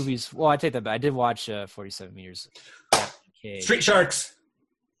movies. Well, I take that back. I did watch 47 Meters. Street Sharks.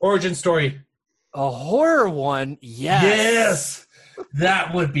 Origin story. A horror one, yes. Yes.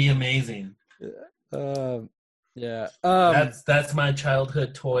 That would be amazing. Yeah. That's my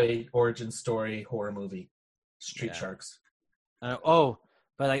childhood toy origin story horror movie. Street Sharks.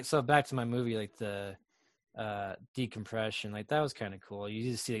 But so back to my movie, like the decompression, like that was kind of cool.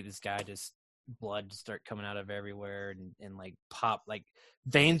 You just see like this guy just blood just start coming out of everywhere and like pop, like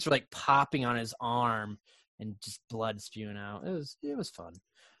veins were like popping on his arm and just blood spewing out. It was fun.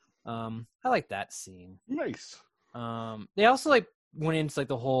 I like that scene. Nice. They also like went into like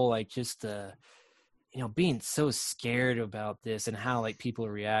the whole like just being so scared about this and how like people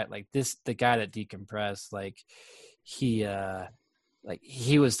react. Like the guy that decompressed, like he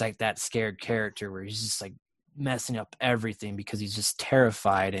was like that scared character where he's just like messing up everything because he's just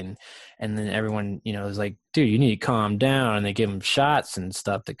terrified, and then everyone is like, dude, you need to calm down, and they give him shots and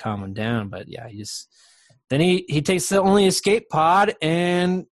stuff to calm him down. But yeah, he takes the only escape pod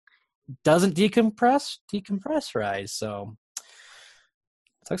and doesn't decompress right. So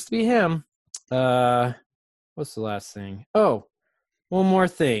sucks to be him. What's the last thing? Oh, one more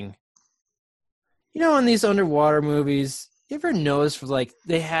thing. In these underwater movies, you ever notice like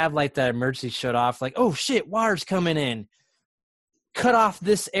they have like that emergency shut off, like, oh shit, water's coming in. Cut off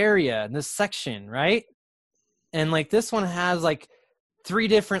this area, this section, right? And like this one has like 3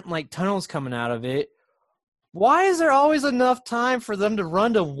 different like tunnels coming out of it. Why is there always enough time for them to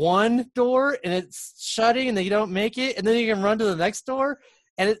run to one door and it's shutting and they don't make it, and then you can run to the next door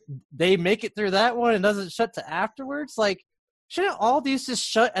and they make it through that one and doesn't shut to afterwards? Like, shouldn't all these just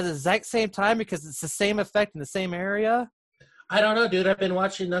shut at the exact same time because it's the same effect in the same area? I don't know, dude. I've been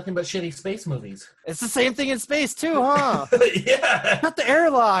watching nothing but shitty space movies. It's the same thing in space too, huh? Yeah. Not the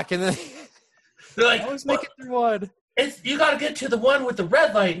airlock, and then they're like, always make it through one. You got to get to the one with the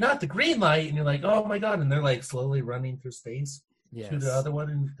red light, not the green light. And you're like, oh my god! And they're like slowly running through space to the other one,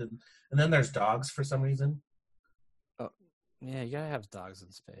 and then there's dogs for some reason. Oh, yeah, you gotta have dogs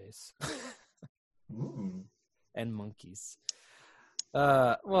in space, and monkeys.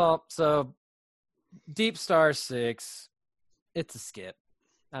 So Deep Star 6, it's a skip.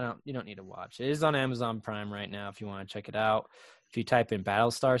 You don't need to watch it. It is on Amazon Prime right now if you want to check it out. If you type in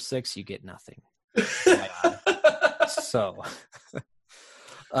Battlestar 6, you get nothing. So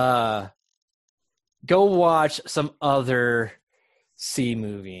go watch some other sea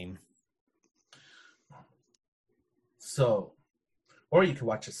movie. So, or you could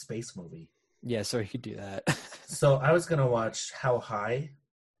watch a space movie. Yeah, so you could do that. So I was gonna watch How High,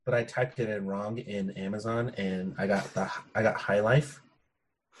 but I typed it in wrong in Amazon, and I got High Life.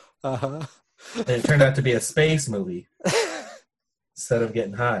 Uh-huh. And it turned out to be a space movie instead of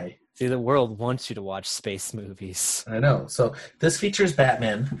getting high. See, the world wants you to watch space movies. I know. So this features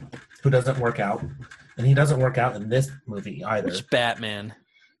Batman, who doesn't work out, and he doesn't work out in this movie either. Which Batman?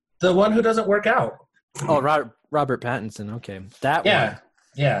 The one who doesn't work out. Oh, Robert Pattinson. Okay, that one.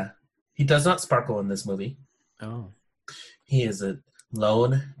 Yeah. He does not sparkle in this movie. Oh. He is a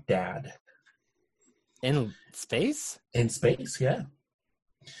lone dad. In space? In space, yeah.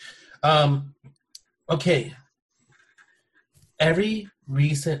 Okay. Every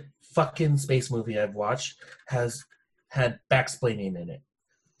recent fucking space movie I've watched has had backsplaining in it.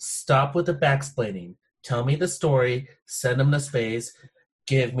 Stop with the backsplaining. Tell me the story, send them to space,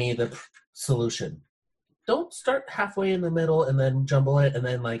 give me the solution. Don't start halfway in the middle and then jumble it and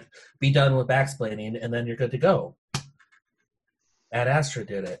then like be done with backsplaining and then you're good to go. Ad Astra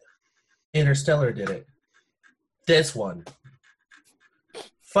did it. Interstellar did it. This one.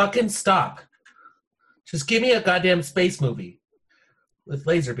 Fucking stop. Just give me a goddamn space movie with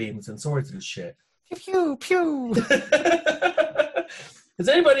laser beams and swords and shit. Pew, pew. Has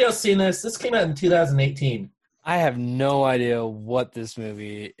anybody else seen this? This came out in 2018. I have no idea what this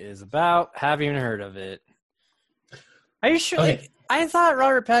movie is about. Haven't even heard of it. Are you sure? Okay. Like, I thought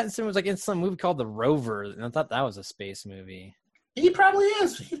Robert Pattinson was like in some movie called The Rover, and I thought that was a space movie. He probably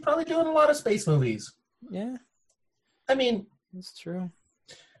is. He's probably doing a lot of space movies. Yeah. I mean, that's true.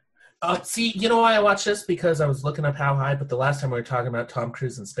 See, you know why I watched this? Because I was looking up How High, but the last time we were talking about Tom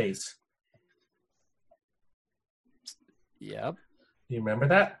Cruise in space. Yep. Do you remember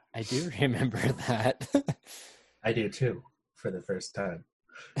that? I do remember that. I do too, for the first time.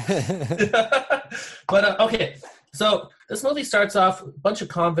 But okay, so this movie starts off. A bunch of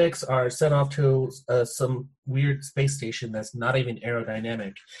convicts are sent off to some weird space station that's not even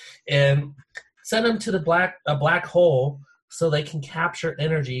aerodynamic, and send them to a black hole so they can capture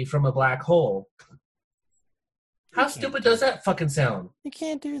energy from a black hole. How stupid does that fucking sound? You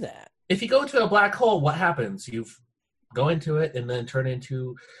can't do that. If you go to a black hole, what happens? You go into it and then turn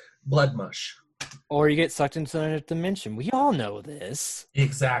into blood mush. Or you get sucked into another dimension. We all know this.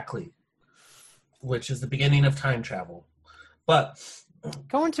 Exactly. Which is the beginning of time travel. But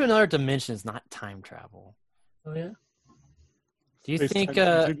going to another dimension is not time travel. Oh yeah? Do you think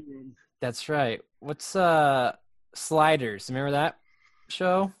that's right. What's Sliders? Remember that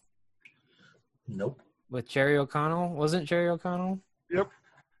show? Nope. With Jerry O'Connell? Wasn't Jerry O'Connell? Yep.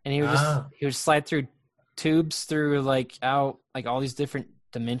 And he would slide through tubes through like all these different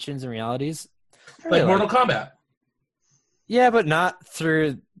dimensions and realities. Like Mortal Kombat. Yeah, but not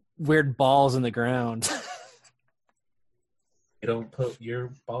through weird balls in the ground. You don't put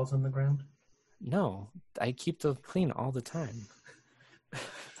your balls in the ground? No, I keep them clean all the time.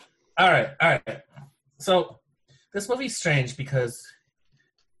 All right. So this movie's strange because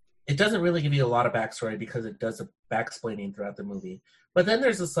it doesn't really give you a lot of backstory because it does a backsplaining throughout the movie. But then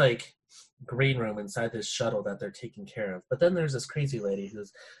there's this like green room inside this shuttle that they're taking care of. But then there's this crazy lady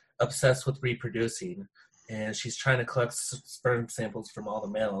who's obsessed with reproducing, and she's trying to collect sperm samples from all the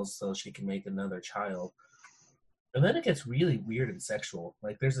males so she can make another child. And then it gets really weird and sexual.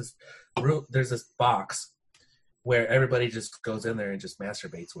 Like there's this box where everybody just goes in there and just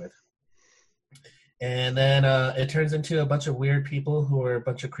masturbates with. And then it turns into a bunch of weird people who are a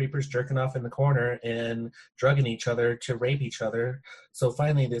bunch of creepers jerking off in the corner and drugging each other to rape each other. So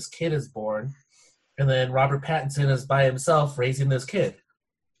finally this kid is born. And then Robert Pattinson is by himself raising this kid.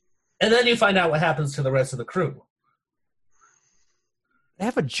 And then you find out what happens to the rest of the crew. They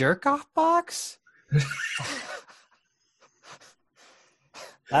have a jerk-off box?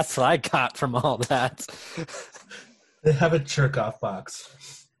 That's what I got from all that. They have a jerk-off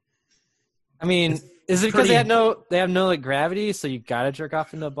box. I mean, is it because they have no like gravity, so you gotta jerk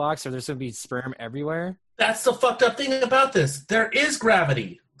off into a box, or there's gonna be sperm everywhere? That's the fucked up thing about this. There is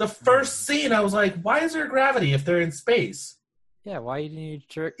gravity. The first scene, I was like, why is there gravity if they're in space? Yeah, why didn't you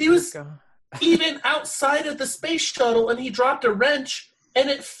jerk? He was even outside of the space shuttle, and he dropped a wrench,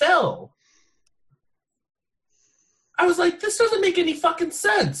 and it fell. I was like, this doesn't make any fucking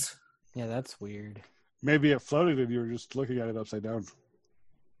sense. Yeah, that's weird. Maybe it floated and you were just looking at it upside down.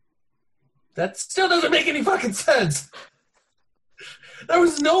 That still doesn't make any fucking sense. There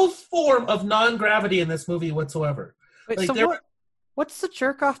was no form of non-gravity in this movie whatsoever. Wait, like, so what's the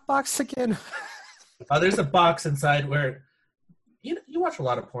jerk-off box again? There's a box inside where... You watch a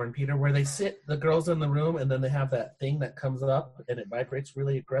lot of porn, Peter, where they sit the girls in the room and then they have that thing that comes up and it vibrates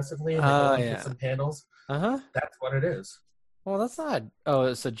really aggressively and they put some handles. Uh-huh. That's what it is. Well, that's not... Oh,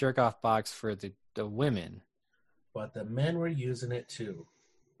 it's a jerk-off box for the women. But the men were using it too.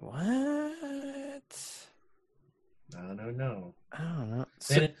 What? I don't know.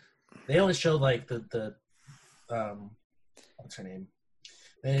 They only showed like the what's her name?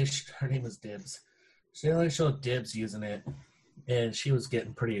 Her name was Dibs. They only showed Dibs using it. And she was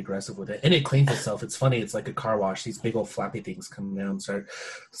getting pretty aggressive with it. And it cleans itself. It's funny. It's like a car wash. These big old flappy things come down and start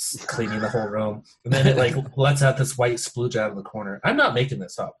cleaning the whole room. And then it like lets out this white splooge out of the corner. I'm not making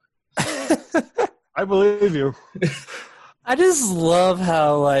this up. I believe you. I just love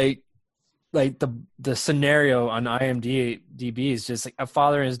how like the scenario on IMDb is just like a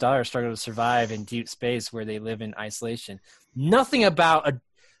father and his daughter struggle to survive in deep space where they live in isolation. Nothing about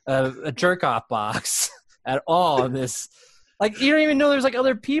a jerk-off box at all in this. Like, you don't even know there's, like,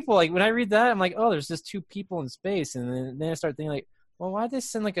 other people. Like, when I read that, I'm like, oh, there's just two people in space. And then I start thinking, like, well, why'd they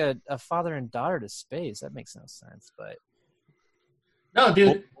send, like, a father and daughter to space? That makes no sense, but... No,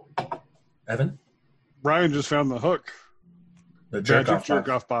 dude. Evan? Brian just found the hook. The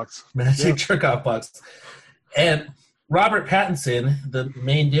jerk-off box. Magic jerk-off box. And Robert Pattinson, the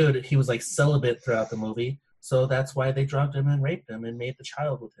main dude, he was, like, celibate throughout the movie. So that's why they drugged him and raped him and made the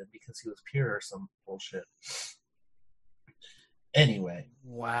child with him, because he was pure or some bullshit. Anyway.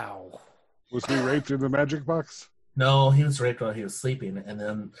 Wow. Was he raped in the magic box? No, he was raped while he was sleeping. And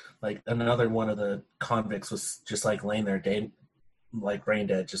then, like, another one of the convicts was just, like, laying there like, brain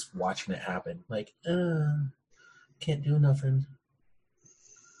dead, just watching it happen. Like, can't do nothing.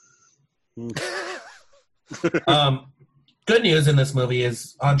 Good news in this movie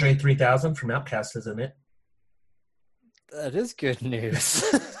is Andre 3000 from Outkast is in it. That is good news.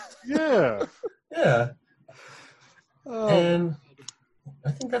 Yeah. Yeah. Oh. And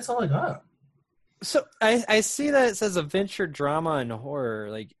I think that's all I got. So I see that it says adventure, drama, and horror.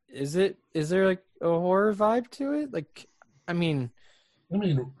 Like, is there like a horror vibe to it? Like, I mean,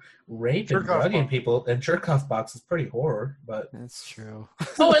 rape and Jerk-off drugging box. people and jerk-off box is pretty horror, but... that's true.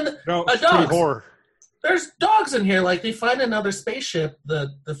 Oh, and No, a it's pretty dog. horror. There's dogs in here. Like, they find another spaceship,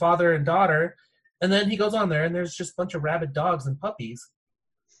 the father and daughter, and then he goes on there, and there's just a bunch of rabid dogs and puppies.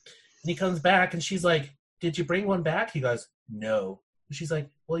 And he comes back, and she's like, did you bring one back? He goes, no. And she's like,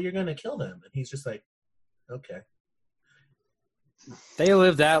 well, you're going to kill them. And he's just like, okay. They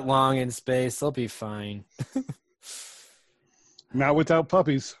live that long in space, they'll be fine. Not without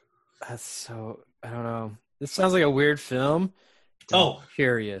puppies. That's so, I don't know. This sounds like a weird film. Oh.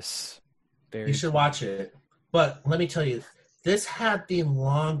 Curious. Very You should watch it. But let me tell you, this had the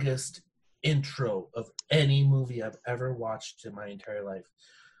longest intro of any movie I've ever watched in my entire life.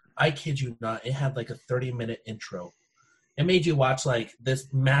 I kid you not. It had like a 30-minute intro. It made you watch like this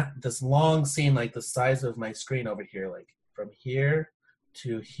long scene, like the size of my screen over here, like from here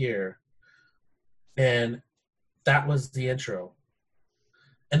to here. And that was the intro.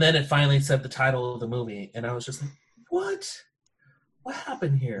 And then it finally said the title of the movie. And I was just like, what? What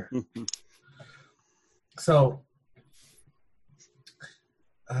happened here? So,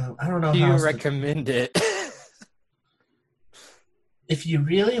 I don't know Do how you else to- recommend it? If you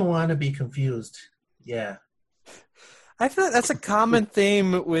really want to be confused, yeah. I feel like that's a common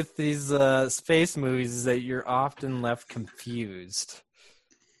theme with these space movies is that you're often left confused.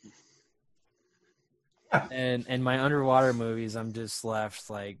 Yeah. And in my underwater movies, I'm just left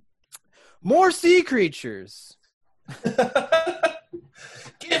like, more sea creatures.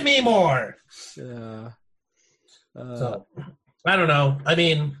 Give me more. Yeah. So, I don't know. I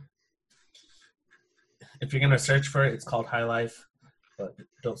mean, if you're going to search for it, it's called High Life, but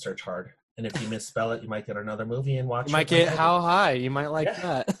don't search hard. And if you misspell it, you might get another movie and watch you might it. get How High. You might like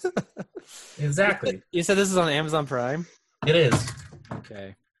Yeah. that. Exactly. You said this is on Amazon Prime? It is.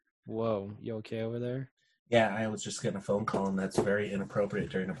 Okay. Whoa. You okay over there? Yeah, I was just getting a phone call, and that's very inappropriate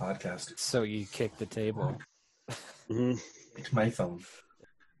during a podcast. So you kicked the table. Mm-hmm. It's my phone.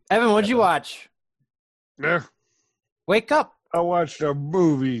 Evan, what'd you watch? Yeah, Wake up. I watched a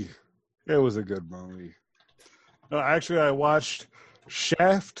movie. It was a good movie. No, actually, I watched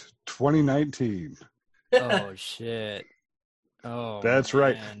Shaft 2019. Oh, shit. Oh, That's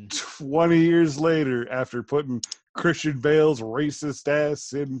right. man. 20 years later, after putting Christian Bale's racist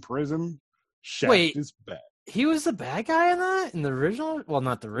ass in prison, Shaft Wait. is back. He was the bad guy in that? In the original? Well,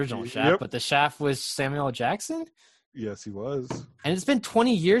 not the original Shaft, Yep. but the Shaft was Samuel L. Jackson? Yes, he was. And it's been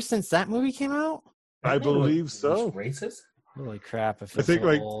 20 years since that movie came out? I believe so. Racist? Holy crap. I think so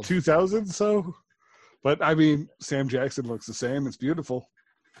like old. 2000 so. But I mean, Sam Jackson looks the same. It's beautiful.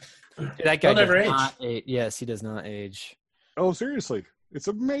 Dude, that guy He'll never does age. not age. Yes, he does not age. Oh, seriously. It's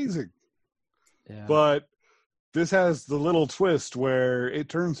amazing. Yeah. But this has the little twist where it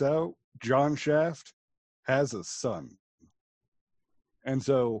turns out John Shaft has a son. And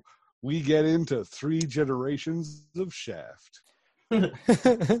so we get into 3 generations of Shaft.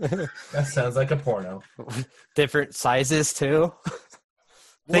 That sounds like a porno. Different sizes, too.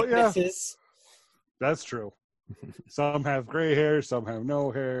 Well, yeah, Thicknesses. that's true. Some have gray hair, some have no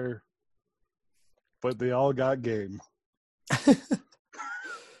hair. But they all got game.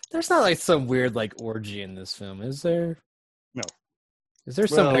 There's not like some weird like orgy in this film, is there? No. Is there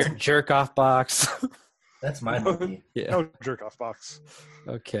some Well- weird jerk off box? That's my movie. Yeah. No jerk off box.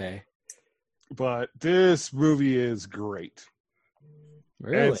 Okay. But this movie is great.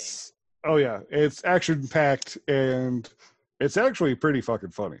 Really? It's action packed and it's actually pretty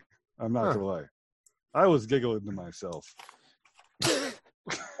fucking funny. I'm not Huh. gonna lie. I was giggling to myself.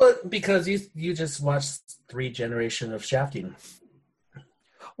 But because you just watched 3 generations of shafting.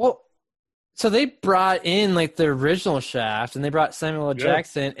 Well, so they brought in like the original Shaft, and they brought Samuel L. Yeah.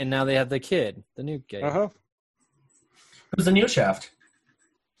 Jackson, and now they have the kid, the new kid. Uh-huh. Who's the new Shaft?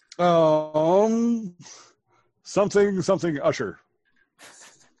 Something Usher.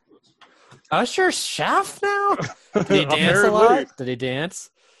 Usher Shaft now? Did he dance a Apparently. lot? Did he dance?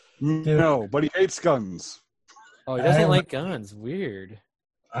 No, but he hates guns. Oh, he doesn't I- like guns. Weird.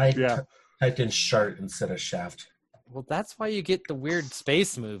 I Yeah. typed in Shart instead of Shaft. Well, that's why you get the weird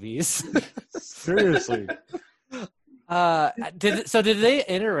space movies. Seriously. Did they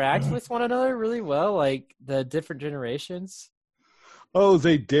interact with one another really well, like the different generations? Oh,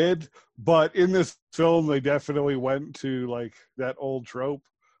 they did, but in this film, they definitely went to like that old trope.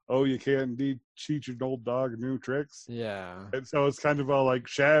 Oh, you can't teach an old dog new tricks. Yeah. And so it's kind of all like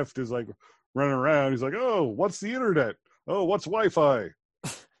Shaft is like running around. He's like, oh, what's the internet? Oh, what's Wi-Fi?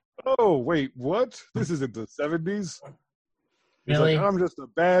 Oh, wait, what? This isn't the 70s? He's Really? like, I'm just a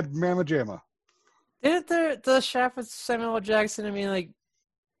bad mamma jamma. Didn't the Shaft with Samuel L. Jackson? I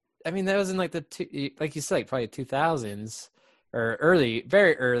mean that was in like like you said, like probably 2000s or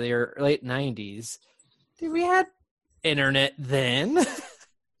very early or late 90s. Dude, we had internet then.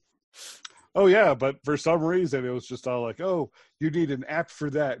 Oh yeah, but for some reason it was just all like, oh, you need an app for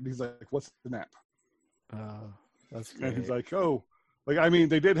that. And he's like, what's an app? Oh, that's And great. he's like, oh, like I mean,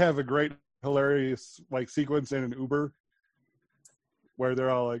 they did have a great, hilarious like sequence in an Uber where they're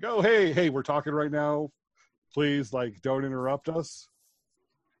all like, oh, hey, we're talking right now. Please, like, don't interrupt us.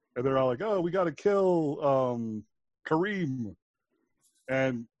 And they're all like, oh, we got to kill Kareem.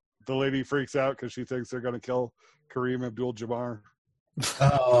 And the lady freaks out because she thinks they're going to kill Kareem Abdul-Jabbar.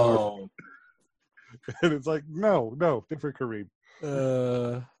 Oh. And it's like, no, different Kareem.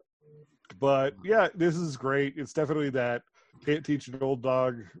 But yeah, this is great. It's definitely that can't teach an old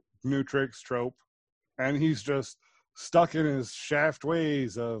dog new tricks trope. And he's just stuck in his Shaft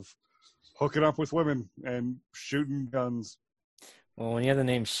ways of hooking up with women and shooting guns. Well, when you have the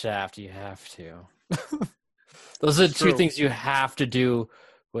name Shaft, you have to. Those are the two True. things you have to do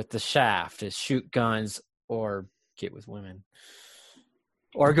with the Shaft: is shoot guns or get with women,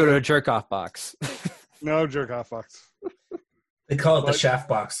 or go to a jerk off box. No jerk off box. They call it the But- shaft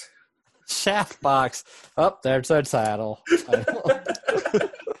box. Shaft box. Oh, there's our title.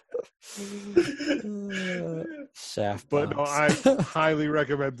 Shaft But box. no, I highly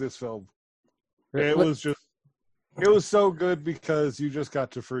recommend this film. It was so good because you just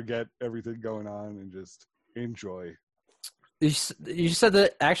got to forget everything going on and just enjoy. You said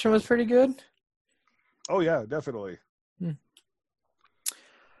the action was pretty good? Oh yeah, definitely.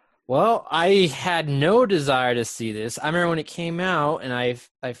 Well, I had no desire to see this. I remember when it came out, and I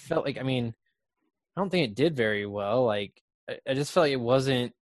felt like, I mean, I don't think it did very well. Like, I just felt like it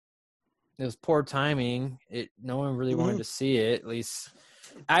was poor timing. No one really wanted to see it. At least,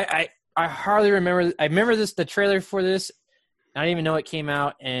 I hardly remember. I remember the trailer for this. I didn't even know it came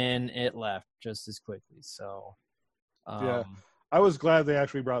out, and it left just as quickly. So, Yeah. I was glad they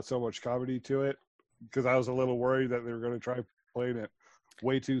actually brought so much comedy to it because I was a little worried that they were going to try playing it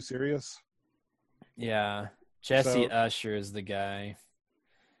way too serious. yeah. Jesse So- Usher is the guy.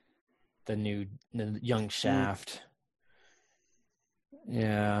 The young Shaft.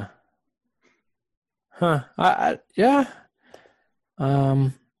 Yeah. Huh. Yeah.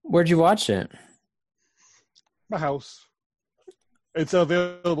 Where'd you watch it? My house. It's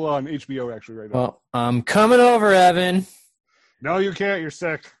available on HBO actually right now. Well, I'm coming over, Evan. No, you can't. You're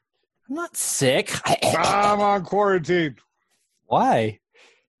sick. I'm not sick. I'm on quarantine Why?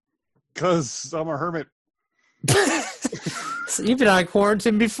 because I'm a hermit. So you've been on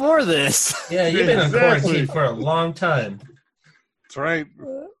quarantine before this. Yeah, you've been in Exactly. quarantine for a long time. That's right.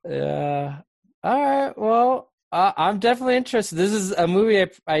 Yeah. All right. Well, I'm definitely interested. This is a movie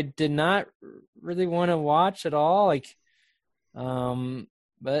I did not really want to watch at all. Like,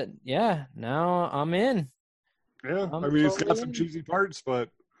 but yeah, now I'm in. Yeah. I'm I mean, it's got totally some in. cheesy parts, but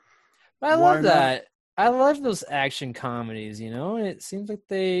I Why love not? that. I love those action comedies, and it seems like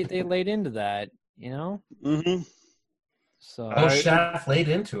they laid into that, mm-hmm. So Oh, Shaft laid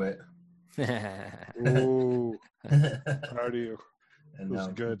into it. Ooh, and proud of you. It was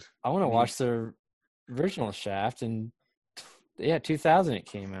good. I want to watch the original Shaft, and 2000 it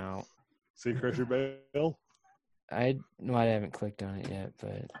came out. See Christian Bale? I haven't clicked on it yet,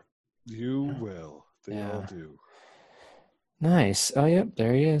 but You will. They Yeah. all do. nice. Oh, yep,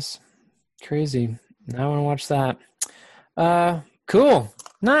 there he is. Crazy. Now I want to watch that. Cool.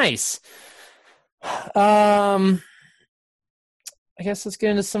 Nice. I guess let's get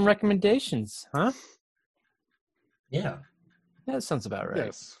into some recommendations, huh? yeah. That sounds about right.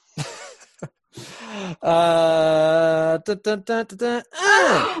 Yes.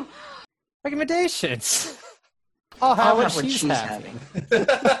 Recommendations. I'll have I'll what have what she's she's having.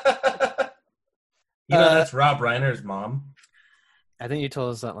 That's Rob Reiner's mom. I think you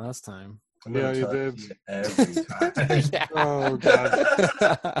told us that last time. I'm gonna Yeah, you tell did. you every time. Yeah. Oh, God.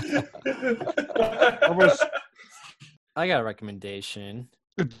 Almost, I got a recommendation.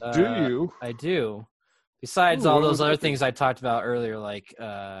 do you? I do. Besides Ooh, all what those would other that be? things I talked about earlier, like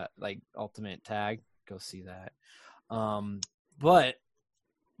Ultimate Tag, go see that. But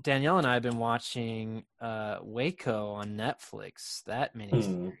Danielle and I have been watching Waco on Netflix, that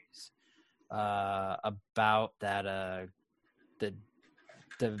miniseries, about that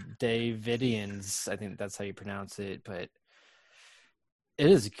the Davidians, I think that's how you pronounce it, but it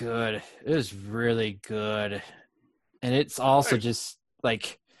is good. It is really good. And it's also just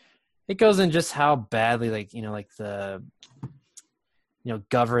like it goes in just how badly, like, the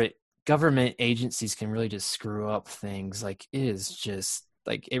government government agencies can really just screw up things. Like it is just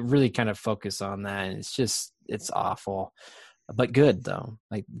like it really kind of focus on that, and it's awful, but good though.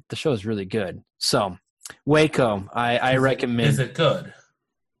 Like the show is really good. So Waco, I recommend. Is it good?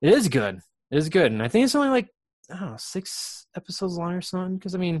 It is good. It is good, and I think it's only like 6 episodes long or something.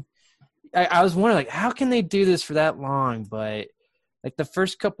 Because I mean, I was wondering like how can they do this for that long, but like the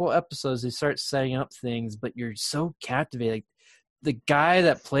first couple episodes they start setting up things, but you're so captivated. Like, the guy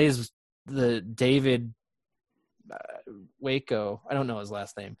that plays the David Waco, I don't know his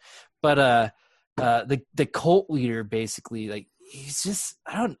last name, but the cult leader basically, like he's just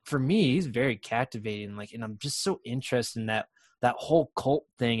for me he's very captivating. Like, and I'm just so interested in that whole cult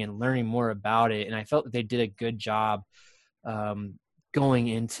thing and learning more about it. And I felt that they did a good job going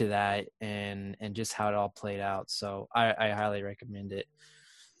into that and just how it all played out. So I highly recommend it.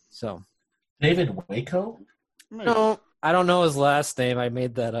 So David Waco? No. I don't know his last name. I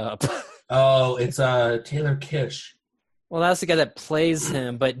made that up. Oh, it's Taylor Kish. Well, that's the guy that plays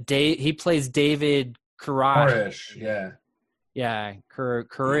him, but he plays David Koresh. Yeah. Yeah,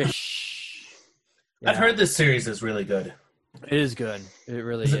 Koresh. I've heard this series is really good. It is good. It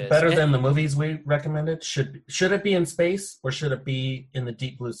really is. Is it better than the movies we recommended? Should it be in space or should it be in the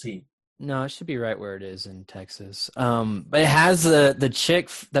deep blue sea? No, it should be right where it is in Texas. But it has the chick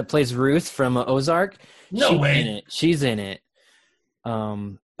that plays Ruth from Ozark. No way. She's in it.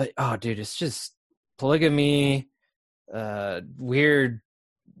 But oh, dude, it's just polygamy, weird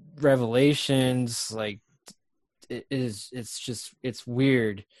revelations. Like it's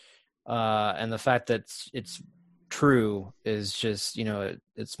weird. And the fact that it's true is just,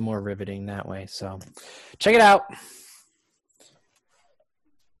 it's more riveting that way. So check it out.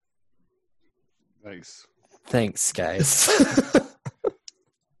 Nice. Thanks, guys.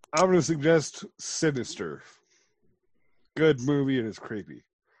 I'm going to suggest Sinister. Good movie, and it's creepy.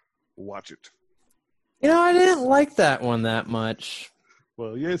 Watch it. I didn't like that one that much.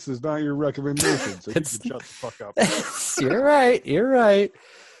 Well, yes, it's not your recommendation, so you can shut the fuck up. You're right.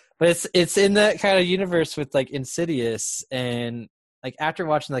 But it's in that kind of universe with like Insidious, and like after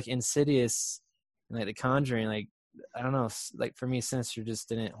watching like Insidious and like The Conjuring, like I don't know, like for me, Sinister just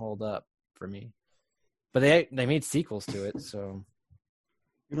didn't hold up for me. But they made sequels to it, so.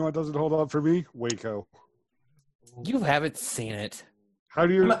 You know what doesn't hold up for me? Waco. You haven't seen it. How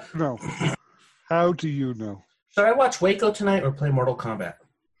do you know? How do you know? Should I watch Waco tonight or play Mortal Kombat?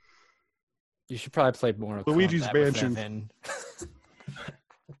 You should probably play Mortal Kombat. Luigi's Mansion.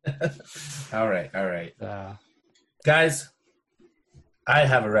 All right. Guys, I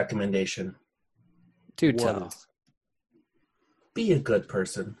have a recommendation. Do tell. Be a good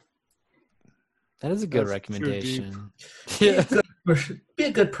person. That is a good recommendation. Be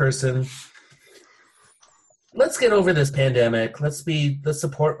a good person. Let's get over this pandemic. Let's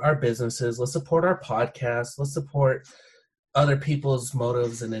support our businesses. Let's support our podcasts. Let's support other people's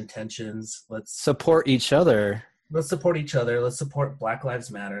motives and intentions. Let's support each other. Let's support each other. Let's support Black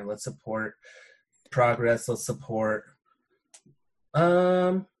Lives Matter. Let's support progress. Let's support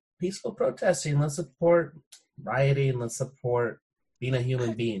peaceful protesting. Let's support rioting. Let's support being a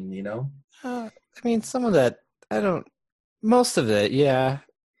human being, I mean, some of that, most of it, yeah.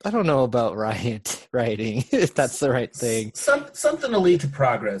 I don't know about rioting, if that's the right thing. Something to lead to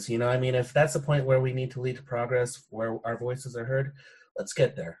progress, I mean, if that's the point where we need to lead to progress, where our voices are heard, let's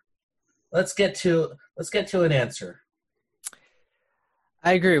get there. Let's get to an answer.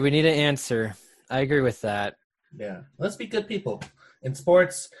 I agree. We need an answer. I agree with that. Yeah. Let's be good people. In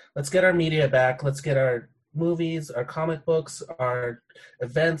sports, let's get our media back. Let's get our movies, our comic books, our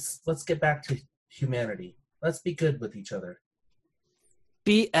events. Let's get back to humanity. Let's be good with each other.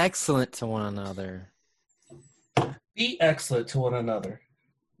 Be excellent to one another. Be excellent to one another.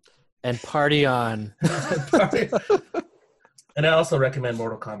 And party on. And I also recommend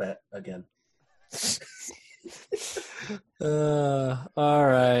Mortal Kombat again. All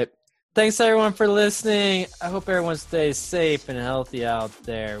right. Thanks, everyone, for listening. I hope everyone stays safe and healthy out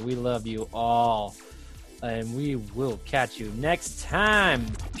there. We love you all. And we will catch you next time.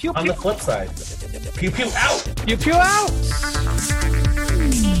 Pew, on pew. the flip side. Pew, pew, out. Pew, pew, out.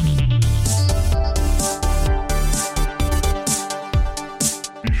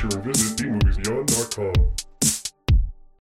 Be sure to visit bmoviesbeyond.com.